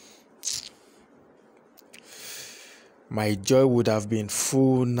 My joy would have been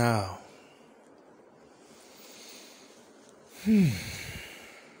full now.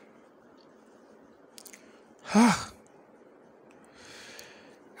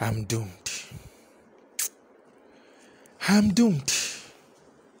 I'm doomed. I'm doomed.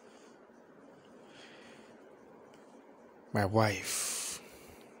 My wife.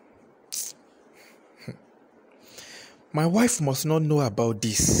 My wife must not know about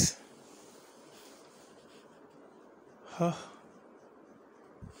this.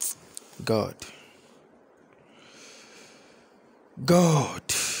 God. God.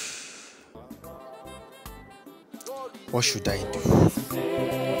 What should I do?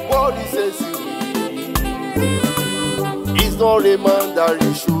 What He says is not a man that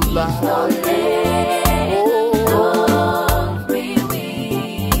he should lie.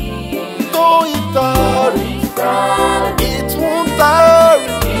 Though it tarries, it won't tarry.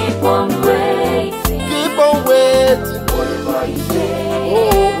 Keep on waiting. Keep on waiting. Whatever He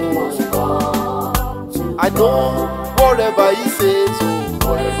says must come. I know whatever He says.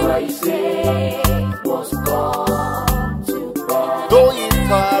 Whatever He says must come to pass. Though it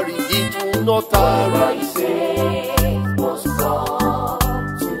tarry, it will not tarry. Must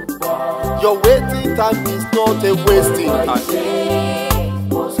come to pass. Your waiting time is not a wasting time.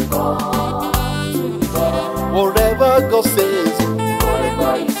 Must come to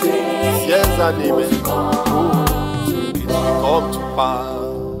an amen. It will come to pass.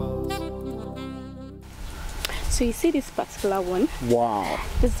 So you see this particular one? Wow.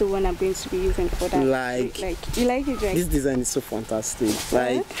 This is the one I'm going to be using for that. Like you like it, right? This design is so fantastic.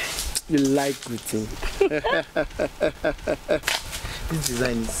 Like, you like good thing. This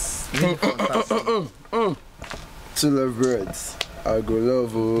design is really fantastic. To love birds. I go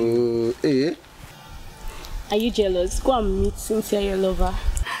love eh? Are you jealous? Go and meet Cynthia, your lover.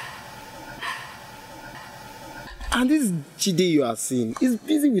 And this Chide you are seeing is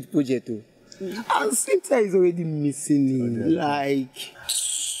busy with project too. And Cynthia is already missing him. Like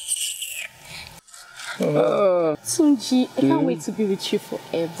Tunji, I can't wait to be with you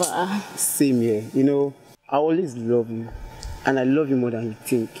forever. Same here. You know, I always love you. And I love you more than you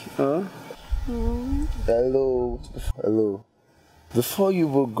think. Hello. Before you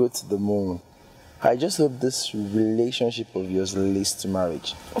both go to the moon, I just hope this relationship of yours leads to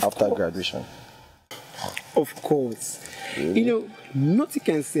marriage after graduation. Of course. You know, nothing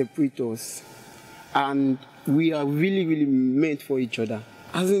can separate us. And we are really, really meant for each other.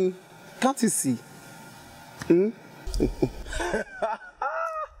 As in, can't you see?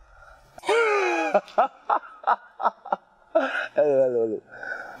 Hello.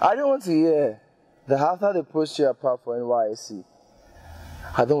 I don't want to hear that after they post you apart for NYSC.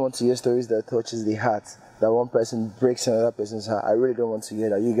 I don't want to hear stories that touches the heart, that one person breaks another person's heart. I really don't want to hear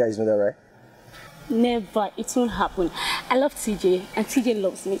that. You guys know that, right? Never. It won't happen. I love TJ, and TJ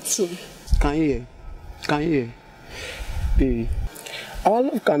loves me too. Can you hear? Baby, our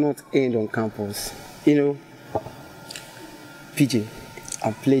love cannot end on campus. You know, PJ,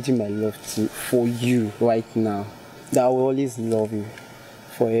 I'm pledging my love for you right now. That I will always love you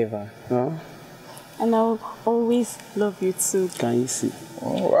forever. Huh? And I'll always love you too. Can you see?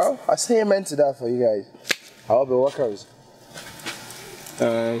 Oh, well, I say amen to that for you guys. I hope it works.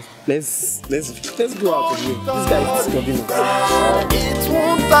 Let's go out of here. This guy is disturbing us. It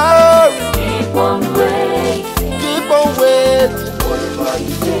won't tarry. Keep on waiting.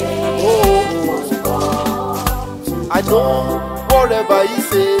 I know whatever he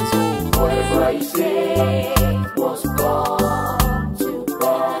says.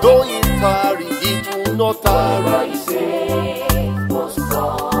 Though it tarry, it will not tarry.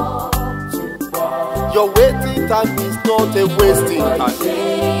 Your waiting time is not a wasting time.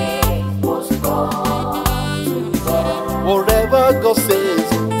 Whatever God says,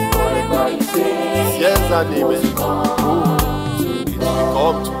 yes and amen. It will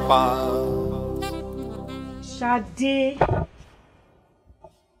come to pass.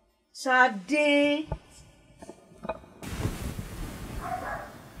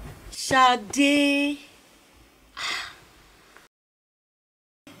 Shade.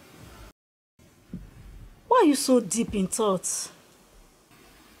 Why are you so deep in thoughts?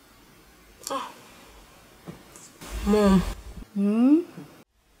 Mom.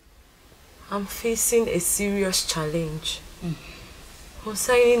 I'm facing a serious challenge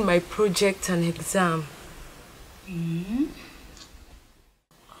concerning my project and exam.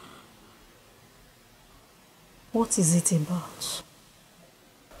 What is it about?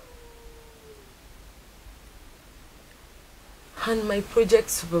 And my project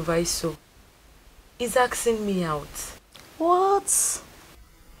supervisor is asking me out. What?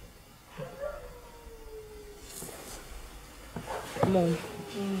 Mom,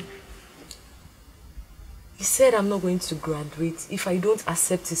 he said I'm not going to graduate if I don't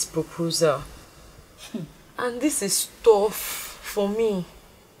accept his proposal. And this is tough for me.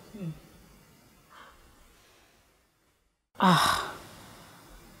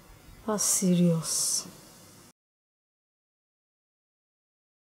 That's serious.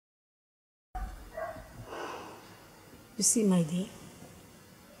 You see, my dear,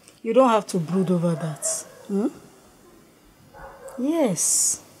 you don't have to brood over that.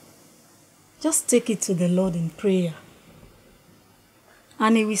 Yes. Just take it to the Lord in prayer.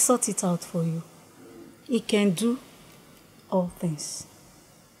 And He will sort it out for you. He can do all things.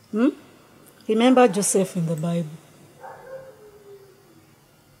 Remember Joseph in the Bible.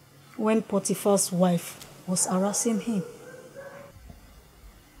 When Potiphar's wife was harassing him.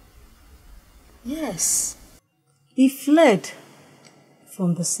 Yes. He fled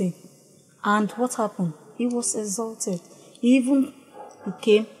from the sea. And what happened? He was exalted. He even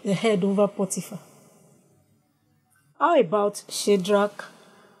became the head over Potiphar. How about Shadrach,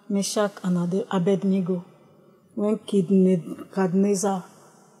 Meshach, and Abednego when Nebuchadnezzar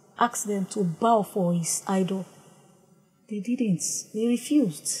asked them to bow for his idol? They didn't. They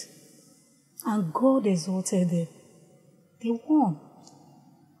refused. And God exalted them. They won.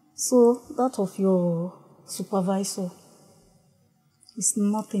 So that of your supervisor is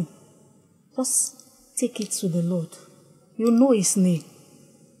nothing. Just take it to the Lord. You know His name.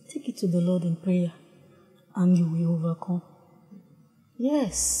 Take it to the Lord in prayer and you will overcome.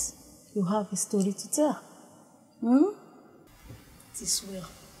 Yes, you have a story to tell. It is well.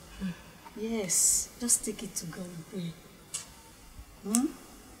 Yes, just take it to God in prayer.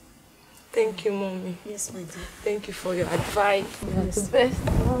 Thank you, Mommy. Yes, my dear. Thank you for your advice. Yes. The best.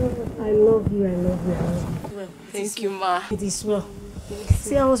 I love you, I love you, I love you. Well, Thank you, Ma. It is well.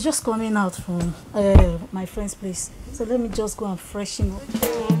 See, I was just coming out from my friend's place. So let me just go and freshen up.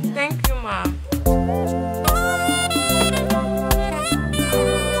 Thank you, Ma.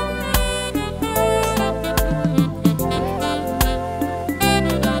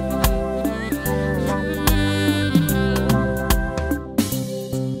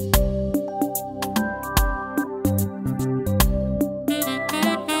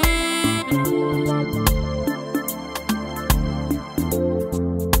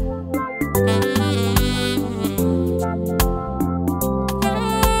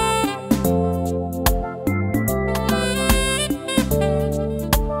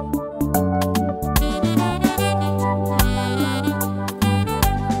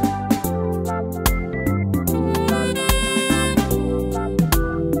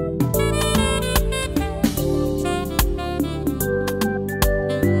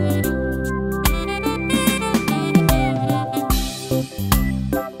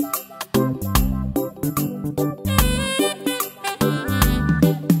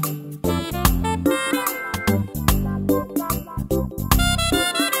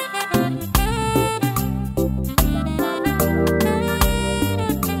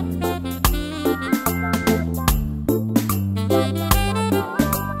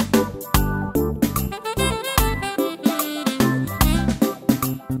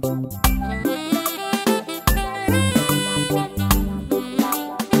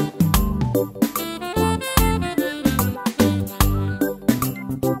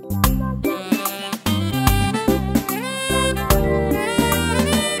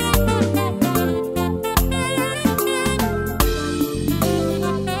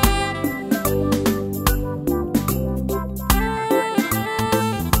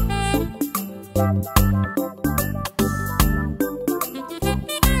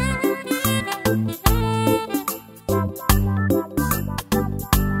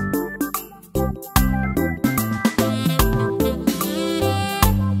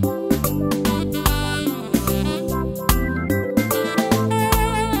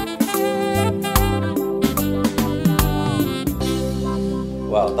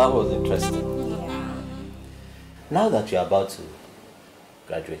 Wow, that was interesting. Yeah. Now that you're about to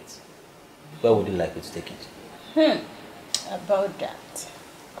graduate, where would you like me to take it? About that.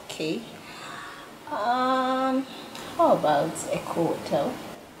 Okay. How about Echo Hotel?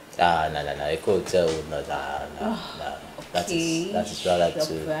 No. Echo Hotel would not. No. That is rather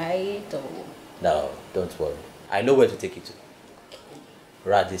too. Right or... No, don't worry. I know where to take you to.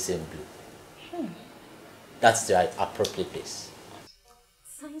 Radisson Blue. That's the right, appropriate place.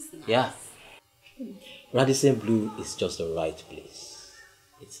 Sounds nice. Yeah. Radisson Blue is just the right place.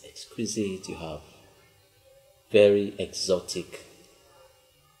 It's exquisite. You have very exotic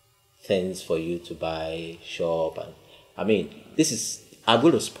things for you to buy, shop, and I mean, I'm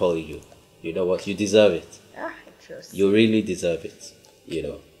going to spoil you. You know what? You deserve it. I trust You really deserve it. You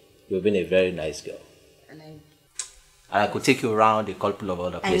know, you've been a very nice girl. And I could take you around a couple of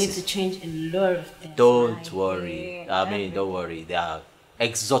other I places. need to change a lot of things. Don't worry. Don't worry. There are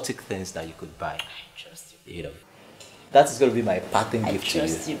exotic things that you could buy. I trust you. You know, that is going to be my parting gift to you. I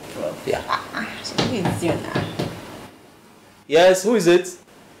trust you, bro. Yeah. It's you now. Yes, who is it?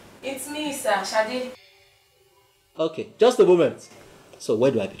 It's me, sir. Shade. Okay, just a moment. So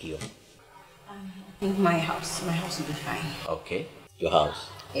where do I pick you up? I think my house. My house will be fine. Okay, your house.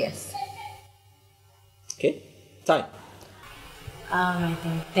 Yes. Okay, time. I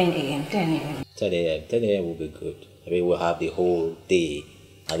think 10 a.m. 10 a.m. 10 a.m. 10 a.m. will be good. I mean, we'll have the whole day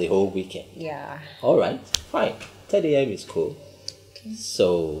and the whole weekend. Yeah. All right, fine. 10 a.m. is cool. Okay.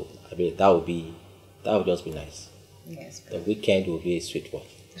 So, I mean, that would just be nice. Yes. The weekend will be a sweet one.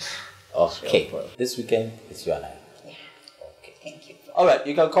 Okay. Sure, this weekend, it's you and I. Yeah. Okay. Thank you. All right,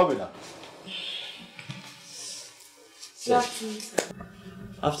 you can come in now. So,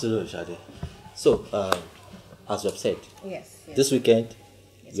 afternoon, Shade. So, as you have said, Yes. this weekend,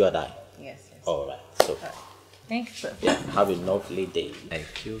 you and I. Yes. All right. So, thank you, sir. yeah, have a lovely day.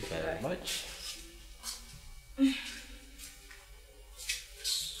 Thank you very much.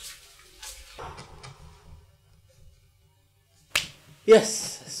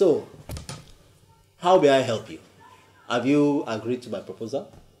 Yes, so how may I help you? Have you agreed to my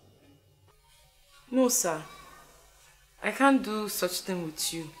proposal? No, sir. I can't do such thing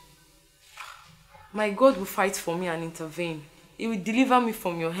with you. My God will fight for me and intervene. He will deliver me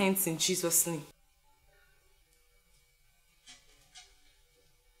from your hands in Jesus' name.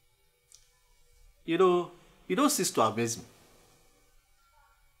 You don't cease to amaze me.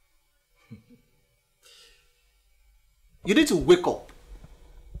 You need to wake up.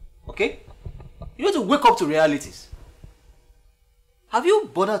 Okay? You need to wake up to realities. Have you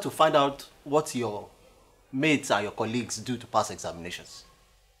bothered to find out what your mates and your colleagues do to pass examinations?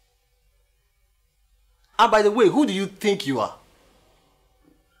 And by the way, who do you think you are?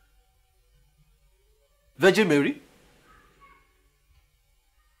 Virgin Mary?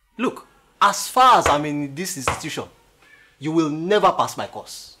 Look, as far as I'm in this institution, you will never pass my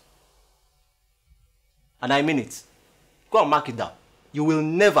course. And I mean it. Go and mark it down. You will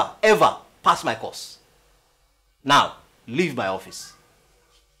never, ever pass my course. Now, leave my office.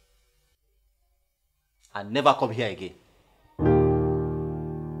 And never come here again.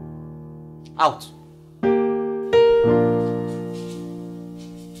 Out.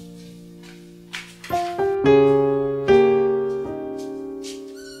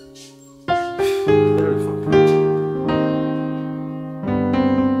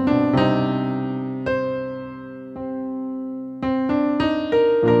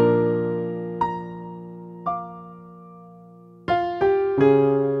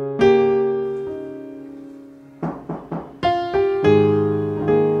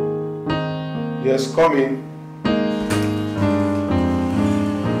 Yes, come in.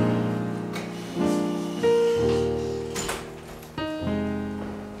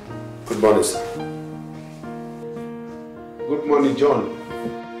 Good morning, sir. Good morning, John.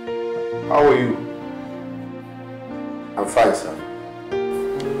 How are you? I'm fine, sir.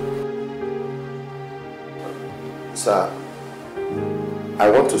 Sir, I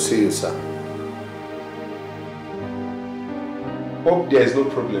want to see you, sir. Hope there is no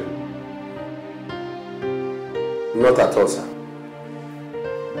problem. Not at all, sir.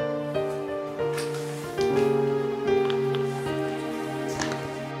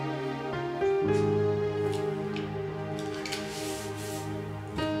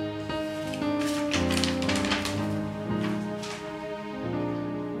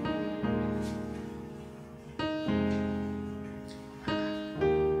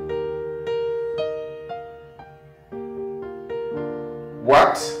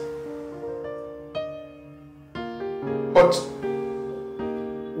 What? But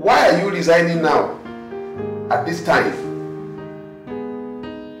why are you resigning now, at this time?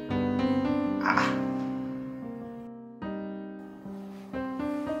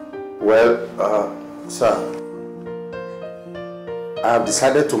 Well, sir, I have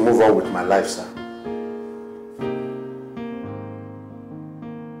decided to move on with my life, sir.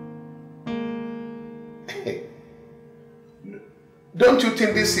 Don't you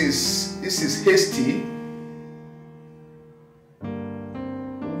think this is hasty?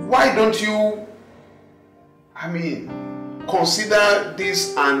 Why don't you, consider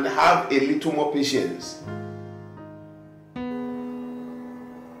this and have a little more patience?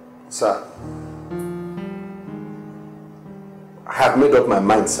 Sir, I have made up my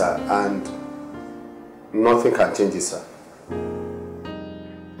mind, sir, and nothing can change it, sir.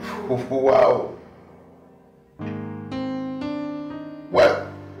 Wow. Well,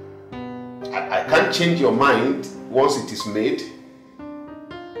 I can't change your mind once it is made.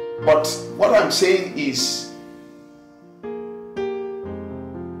 But what I'm saying is,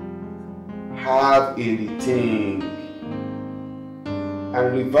 have a rethink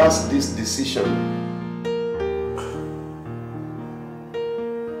and reverse this decision.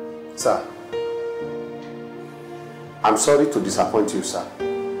 Sir, I'm sorry to disappoint you, sir.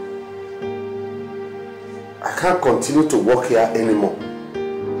 I can't continue to work here anymore.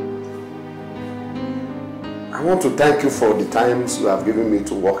 I want to thank you for the times you have given me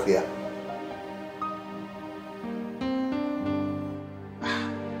to work here.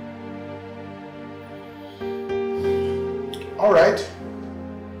 All right.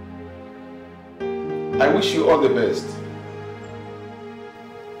 I wish you all the best.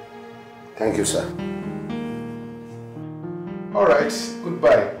 Thank you, sir. All right.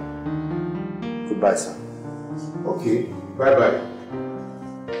 Goodbye. Goodbye, sir. Okay. Bye-bye.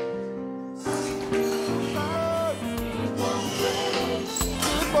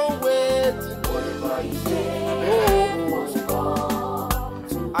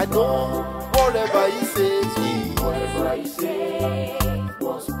 I know whatever he says,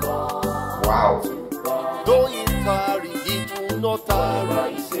 Wow. though it tarry, it will not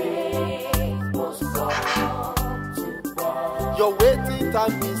tarry. Your waiting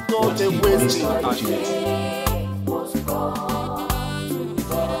time is not a wasting time.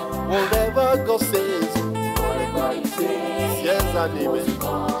 Whatever God says, yes and amen.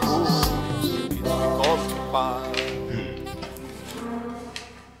 Come to pass.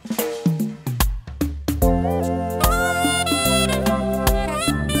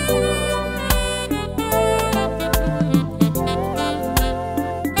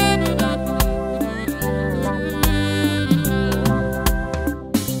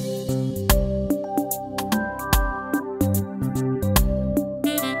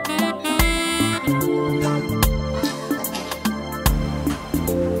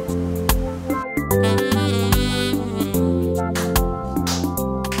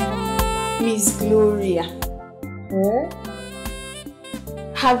 Miss Gloria.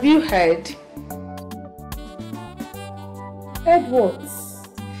 Have you heard? Edward.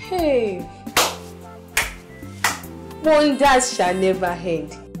 Hey. Wonders shall never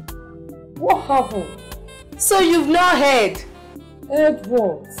end. What happened? So you've not heard?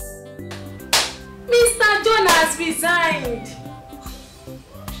 Edward. Mr. John has resigned.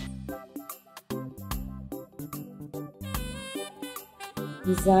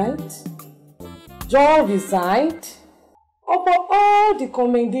 Resigned? John resigned? Upon all the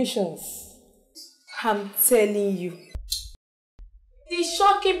commendations. I'm telling you. The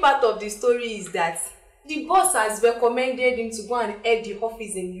shocking part of the story is that the boss has recommended him to go and head the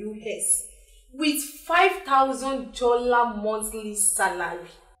office in US with $5,000 monthly salary.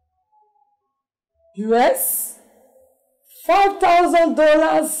 US?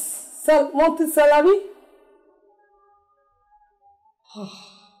 $5,000 monthly salary?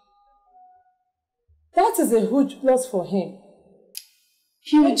 That is a huge loss for him.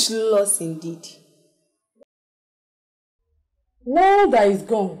 Huge loss indeed. Now that he's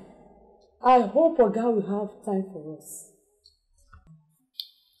gone, I hope Oga will have time for us.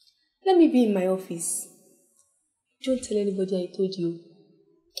 Let me be in my office. Don't tell anybody I told you.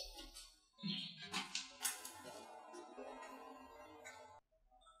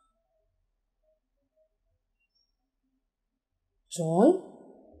 John?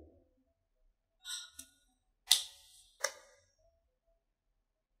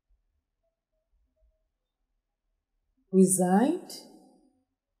 Resigned?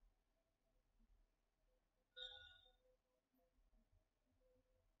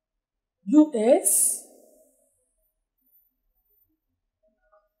 US?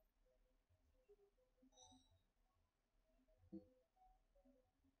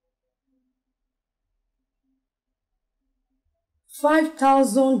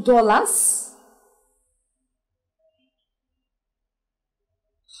 $5,000?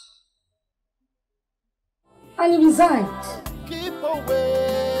 And he resigned. Keep on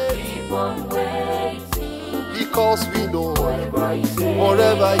waiting, because we know whatever he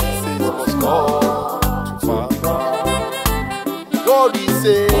says must come to pass. What he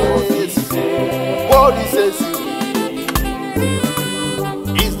says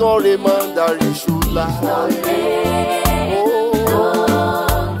he's not a man that he should lie.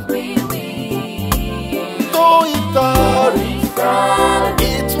 Though it tarries,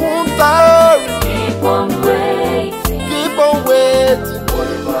 it won't tarry. Keep on waiting.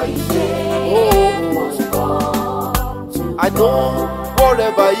 Whatever he says, I know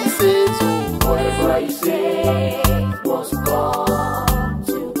whatever he says, must come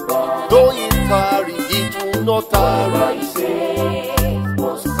to pass. Though it tarry, it will not tarry.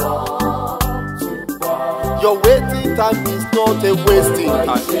 Your waiting time is not a wasting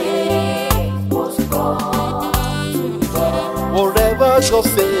time. Whatever God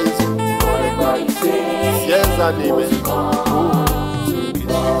says, yes and amen.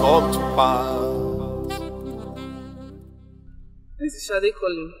 Come to pass. This is Shade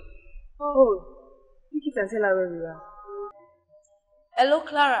calling. Oh, pick it and tell her where we are. Hello,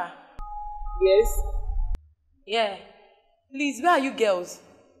 Clara. Yes? Yeah. Please, where are you girls?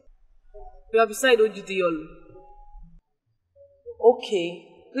 We are beside Ojudiyolu. Okay.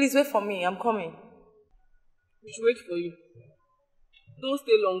 Please wait for me. I'm coming. We should wait for you. Don't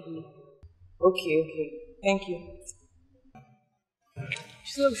stay long, though. Okay. Thank you.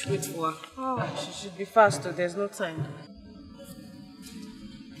 She said we should wait for her. Oh, she should be fast, though. There's no time.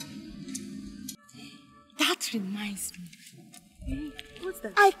 That reminds me. What's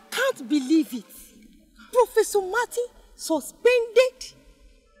that? I can't believe it. Professor Martin suspended.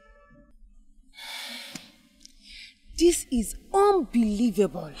 This is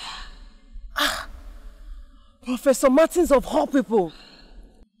unbelievable. Professor Martins of all people.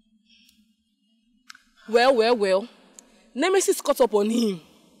 Well. Nemesis caught up on him.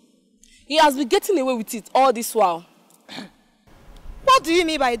 He has been getting away with it all this while. What do you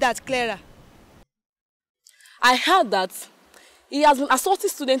mean by that, Clara? I heard that he has been assaulting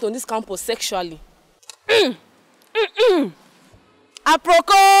students on this campus sexually.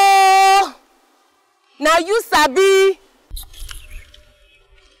 Aproko! Now you sabi.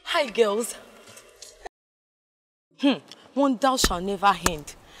 Hi, girls. Wonder shall never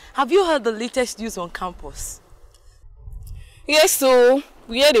end. Have you heard the latest news on campus? Yes, so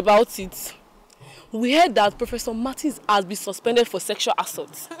we heard about it. We heard that Professor Martins has been suspended for sexual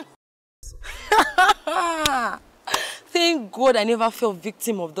assault. Thank God I never fell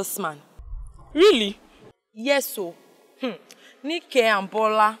victim of this man. Really? Yes, so. Nike and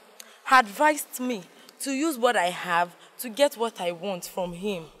Bola advised me to use what I have to get what I want from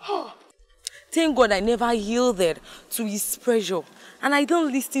him. Thank God I never yielded to his pressure and I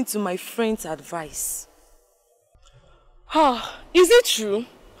don't listen to my friend's advice. Is it true?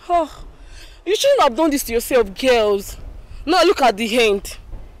 You shouldn't have done this to yourself, girls. Now look at the end.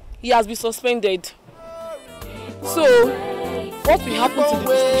 He has been suspended. So, what will happen to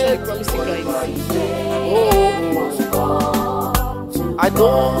the promising guys? I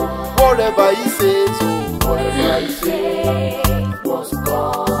know whatever he says,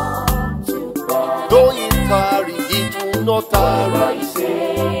 though it tarry, it will not tarry.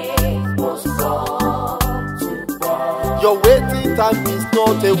 Your waiting time is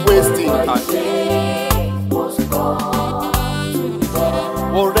not a wasting time.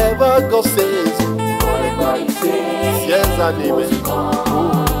 Whatever God says, yes and amen.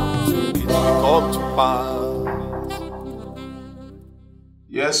 It will come to pass.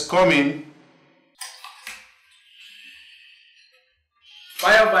 Yes, come in.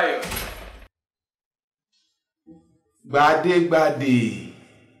 Fire. Gbade.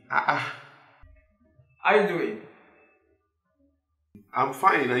 How you doing? I'm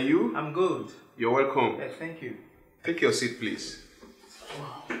fine, and you? I'm good. You're welcome. Yeah, thank you. Take your seat, please.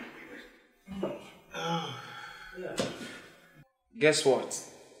 Guess what?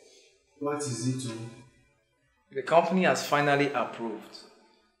 What is it? The company has finally approved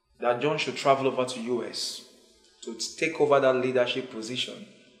that John should travel over to US to take over that leadership position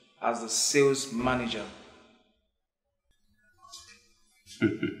as the sales manager.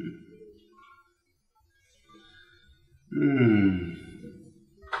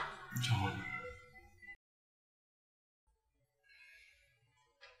 John.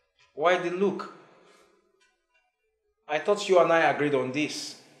 Why the look? I thought you and I agreed on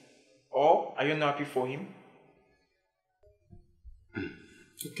this. Or are you not happy for him?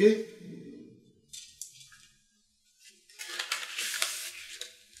 Okay.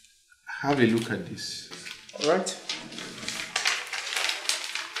 Have a look at this. All right.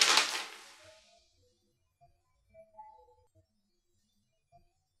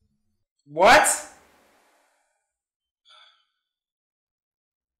 What?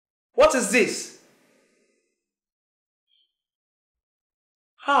 What is this?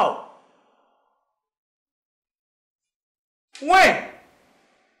 How? When?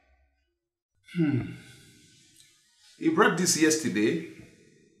 He brought this yesterday,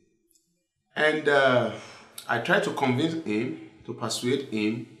 and I tried to convince him, to persuade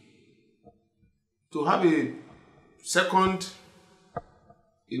him to have a second,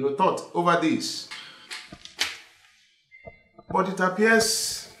 thought over this. But it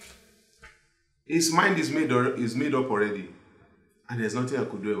appears his mind is made up already, and there's nothing I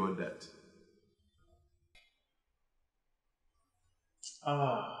could do about that.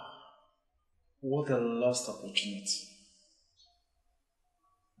 What a lost opportunity.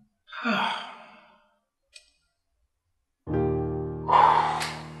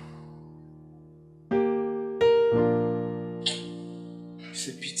 It's a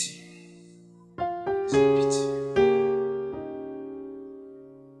pity. It's a pity.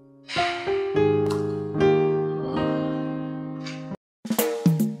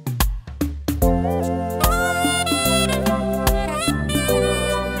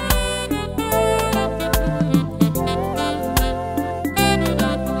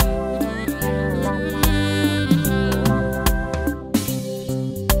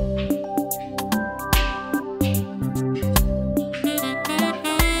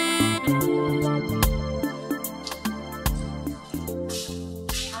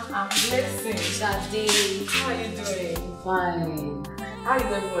 Fine. How is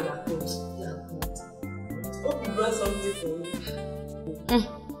everyone at home? Yeah, good. Hope you brought something for me.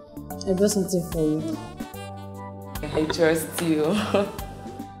 I brought something for you. I trust you.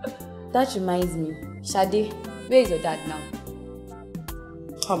 That reminds me. Shade, where is your dad now?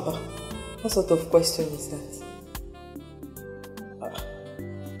 Haba, what sort of question is that?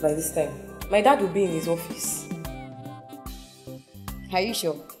 By this time, my dad will be in his office. Are you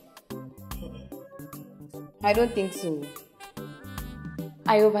sure? I don't think so.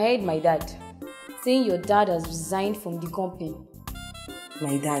 I overheard my dad saying your dad has resigned from the company.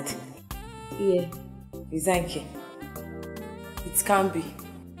 My dad? Yeah. Resigned? It can't be.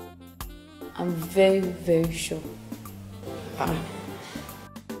 I'm very, very sure.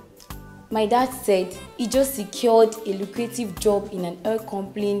 My dad said he just secured a lucrative job in an oil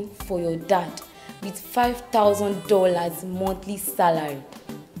company for your dad with $5,000 monthly salary.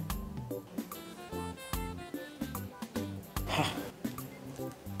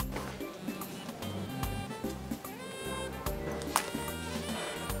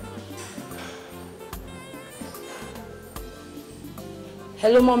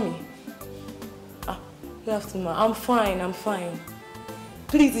 Hello, mommy. Good afternoon, ma. I'm fine.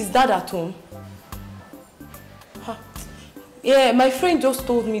 Please, is Dad at home? Yeah, my friend just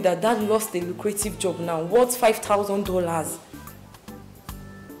told me that Dad lost a lucrative job now, worth $5,000.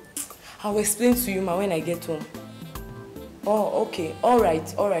 I'll explain to you, ma, when I get home. Oh, okay. All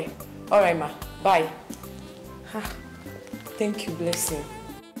right, ma. Bye. Thank you, bless you.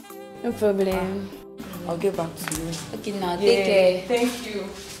 No problem. I'll get back to you. Okay, now take care. Thank you.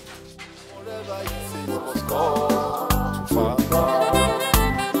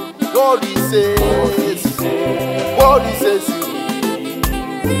 God he says, what he says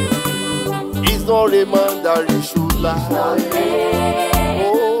he's not a man that he should lie.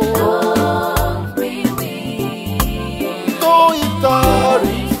 Though it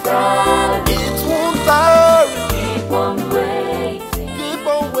tarries, it won't tarry. Keep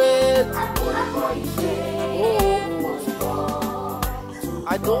on waiting.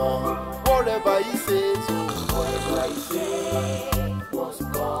 I know whatever he says.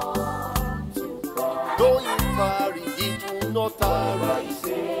 Though it tarry, it will not tarry.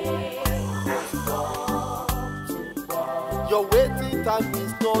 Your waiting time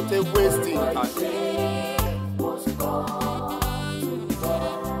is not a wasting time.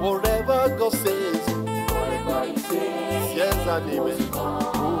 Whatever God says, yes and amen.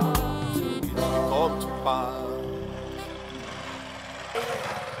 It will come to pass.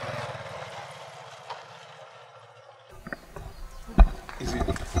 Is it?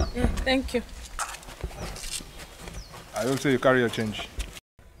 Yeah, thank you. I don't say you carry your change.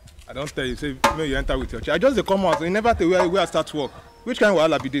 I don't tell you, say maybe you enter with your change. I just come out, so you never tell where I start work. Which kind of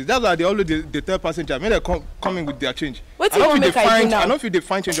wahala be this? That's why they always they tell passenger, may they come in with their change. What do you want to make I do now? I don't feel they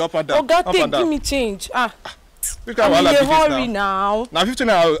find change up and down. Oh God, give me change. Which kind of wahala be this now? Hurry now. Now 15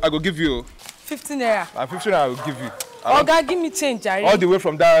 naira I go give you. 15 naira. Now 15 naira I will give you. Oh God, give me change, Jerry. All the way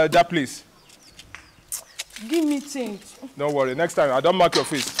from that place. Give me change. Don't worry, next time I don't mark your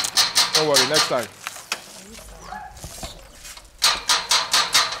face. Don't worry, next time.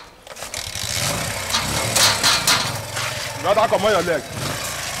 You better come on your leg.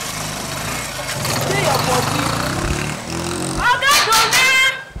 Stay your body. Oga Dona!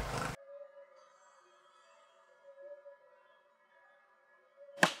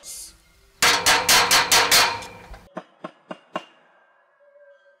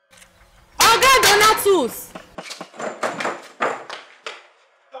 Oga Donatus!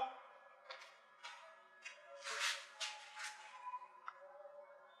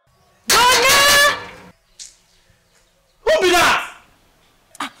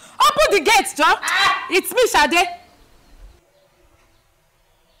 The gate, John. It's me, Shade.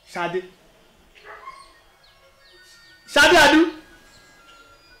 Shade. Shade, Adu.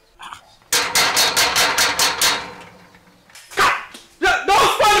 Don't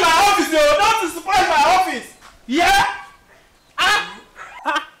spoil my office, yo. Don't spoil my office. Yeah?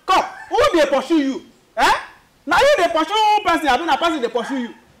 Come. Who they pursue you? Eh? Now you they pursue person. I don't know person they pursue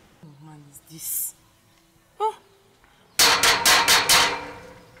you. What man is this?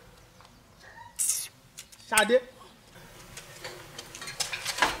 Shade.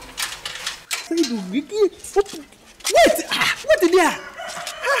 Wait! Wait there!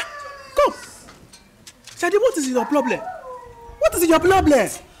 Come! Shade, what is your problem? What is your problem?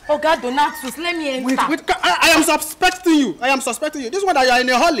 Oh God, Donatus, let me enter. Wait, I am suspecting you. This one that you are in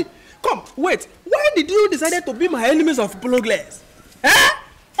a hurry. Come, wait. Why did you decide to be my enemies of progress? Eh?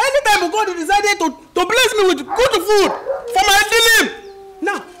 Anytime you go, you decided to bless me with good food for my dealing.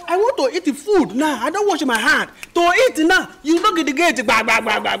 Now, I want to eat the food now. I don't wash my hand. To eat now, you don't get the gate.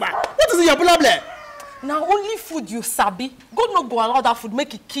 What is your problem? Now only food you sabi. God no go allow that food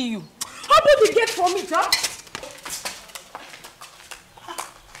make it kill you. How about the gate for me, John?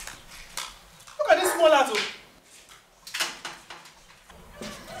 Look at this small atom.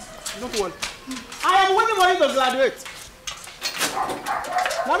 Don't worry. I am waiting for you to graduate.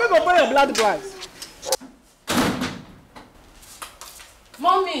 Now we go pay your blood price.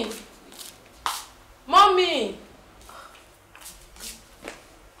 Mommy! Mommy!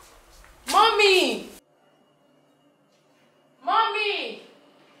 Mommy! Mommy!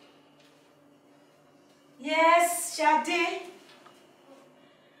 Yes, Shade.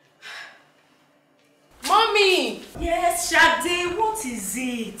 Mommy! Yes, Shade, what is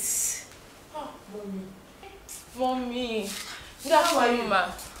it? Oh, Mommy. Good afternoon,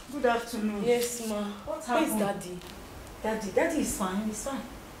 ma. Good afternoon. Yes, ma. What Where's happened? Daddy? Daddy is fine, he's fine.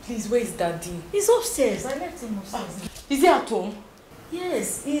 Please, where is Daddy? He's upstairs. I left him upstairs. Is he at home?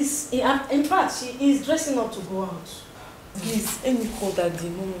 Yes, in fact, she is dressing up to go out. Please, let me call Daddy,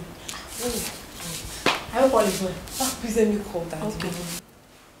 Mommy. I hope all is well. Please let me call Daddy. Okay.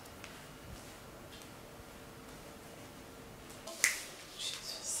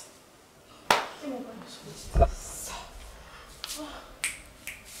 Jesus.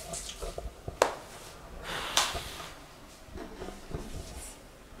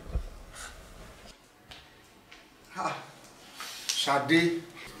 Shade.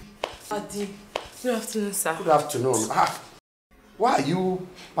 Daddy. Good afternoon, sir. Good afternoon. Why are you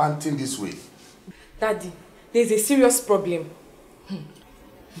panting this way? Daddy, there's a serious problem.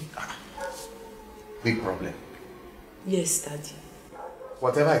 Big problem. Yes, Daddy.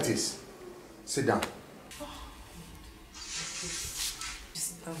 Whatever it is, sit down.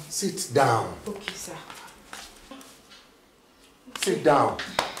 Sit down. Sit down. Okay, sir. Sit down.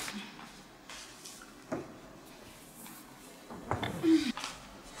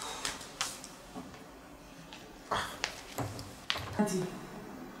 Daddy.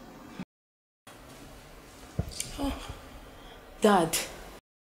 Dad.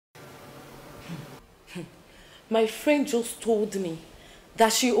 My friend just told me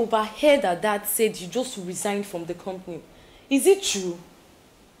that she overheard her dad said you just resigned from the company. Is it true?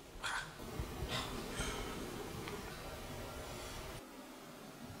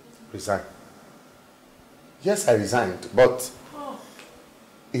 Resign. Yes, I resigned, but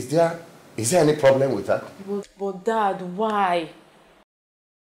is there any problem with that? But Dad, why?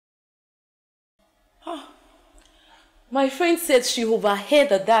 My friend said she overheard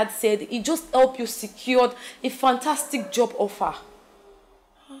her dad said he just helped you secure a fantastic job offer.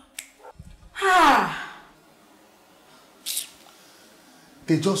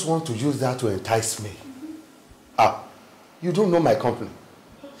 They just want to use that to entice me. You don't know my company.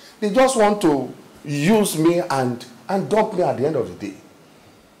 They just want to use me and dump me at the end of the day.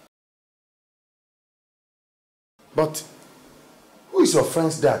 But who is your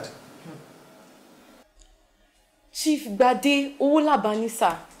friend's dad? Chief Bade Owolabani,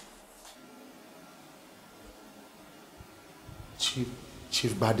 sir.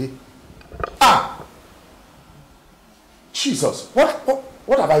 Chief Bade? Jesus,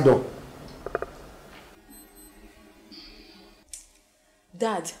 what have I done?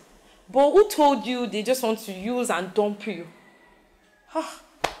 Dad, but who told you they just want to use and dump you?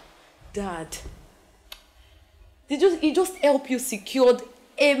 Dad, he just helped you secure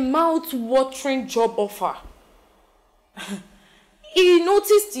a mouth-watering job offer. He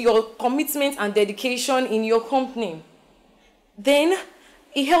noticed your commitment and dedication in your company. Then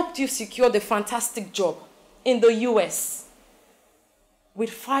he helped you secure the fantastic job in the US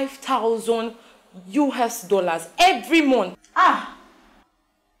with $5,000 US every month.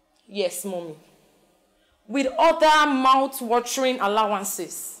 Yes, Mommy. With other mouth-watering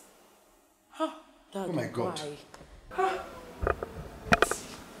allowances. Dad, oh my God. Why?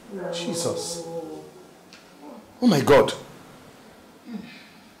 Jesus. Oh my God.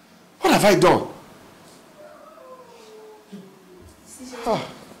 What have I done?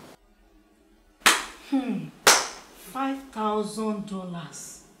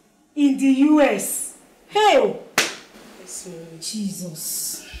 $5,000 in the US. Hey!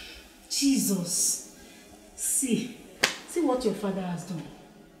 Jesus. See what your father has done.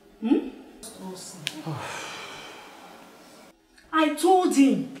 I told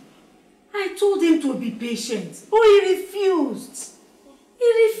him to be patient, but he refused.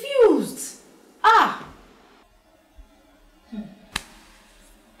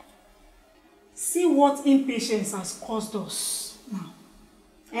 See what impatience has caused us now.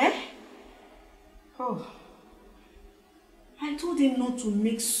 I told him not to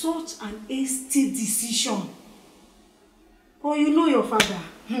make such an hasty decision. But you know your father.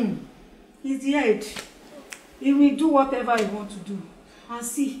 He's the head. He will do whatever he wants to do. And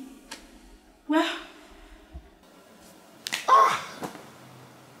see. Well.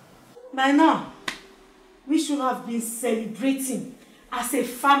 By now, we should have been celebrating as a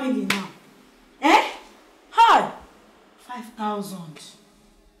family now. Hi! 5,000.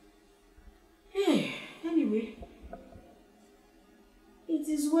 Anyway. It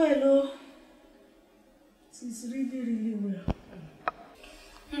is well, oh. It is really, really well.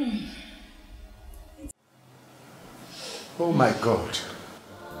 Oh my God.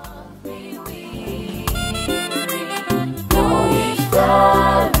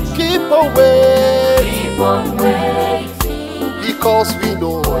 Keep on waiting, because we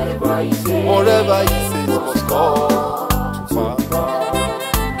know whatever he says must come to pass.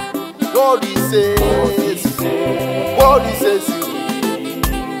 God he says, what he says he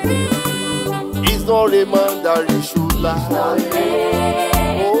will. He's not a man that he should lie.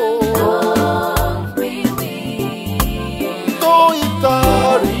 Though it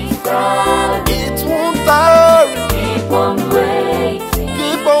tarry, it won't tarry. Keep on waiting,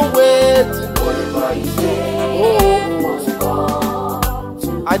 keep on waiting. Whatever he says must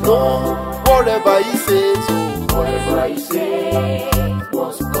come. I know whatever he says, whatever he says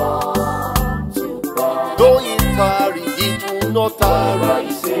must come to pass. Though it tarry, it will not tarry.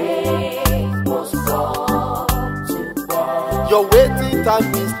 He says must come to pass. Your waiting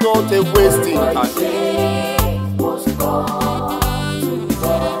time is not a wasting time. Must come to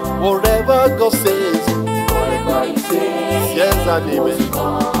pass. Whatever God says, whatever he says, yes and amen.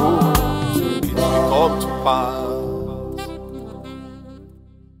 It will come to pass.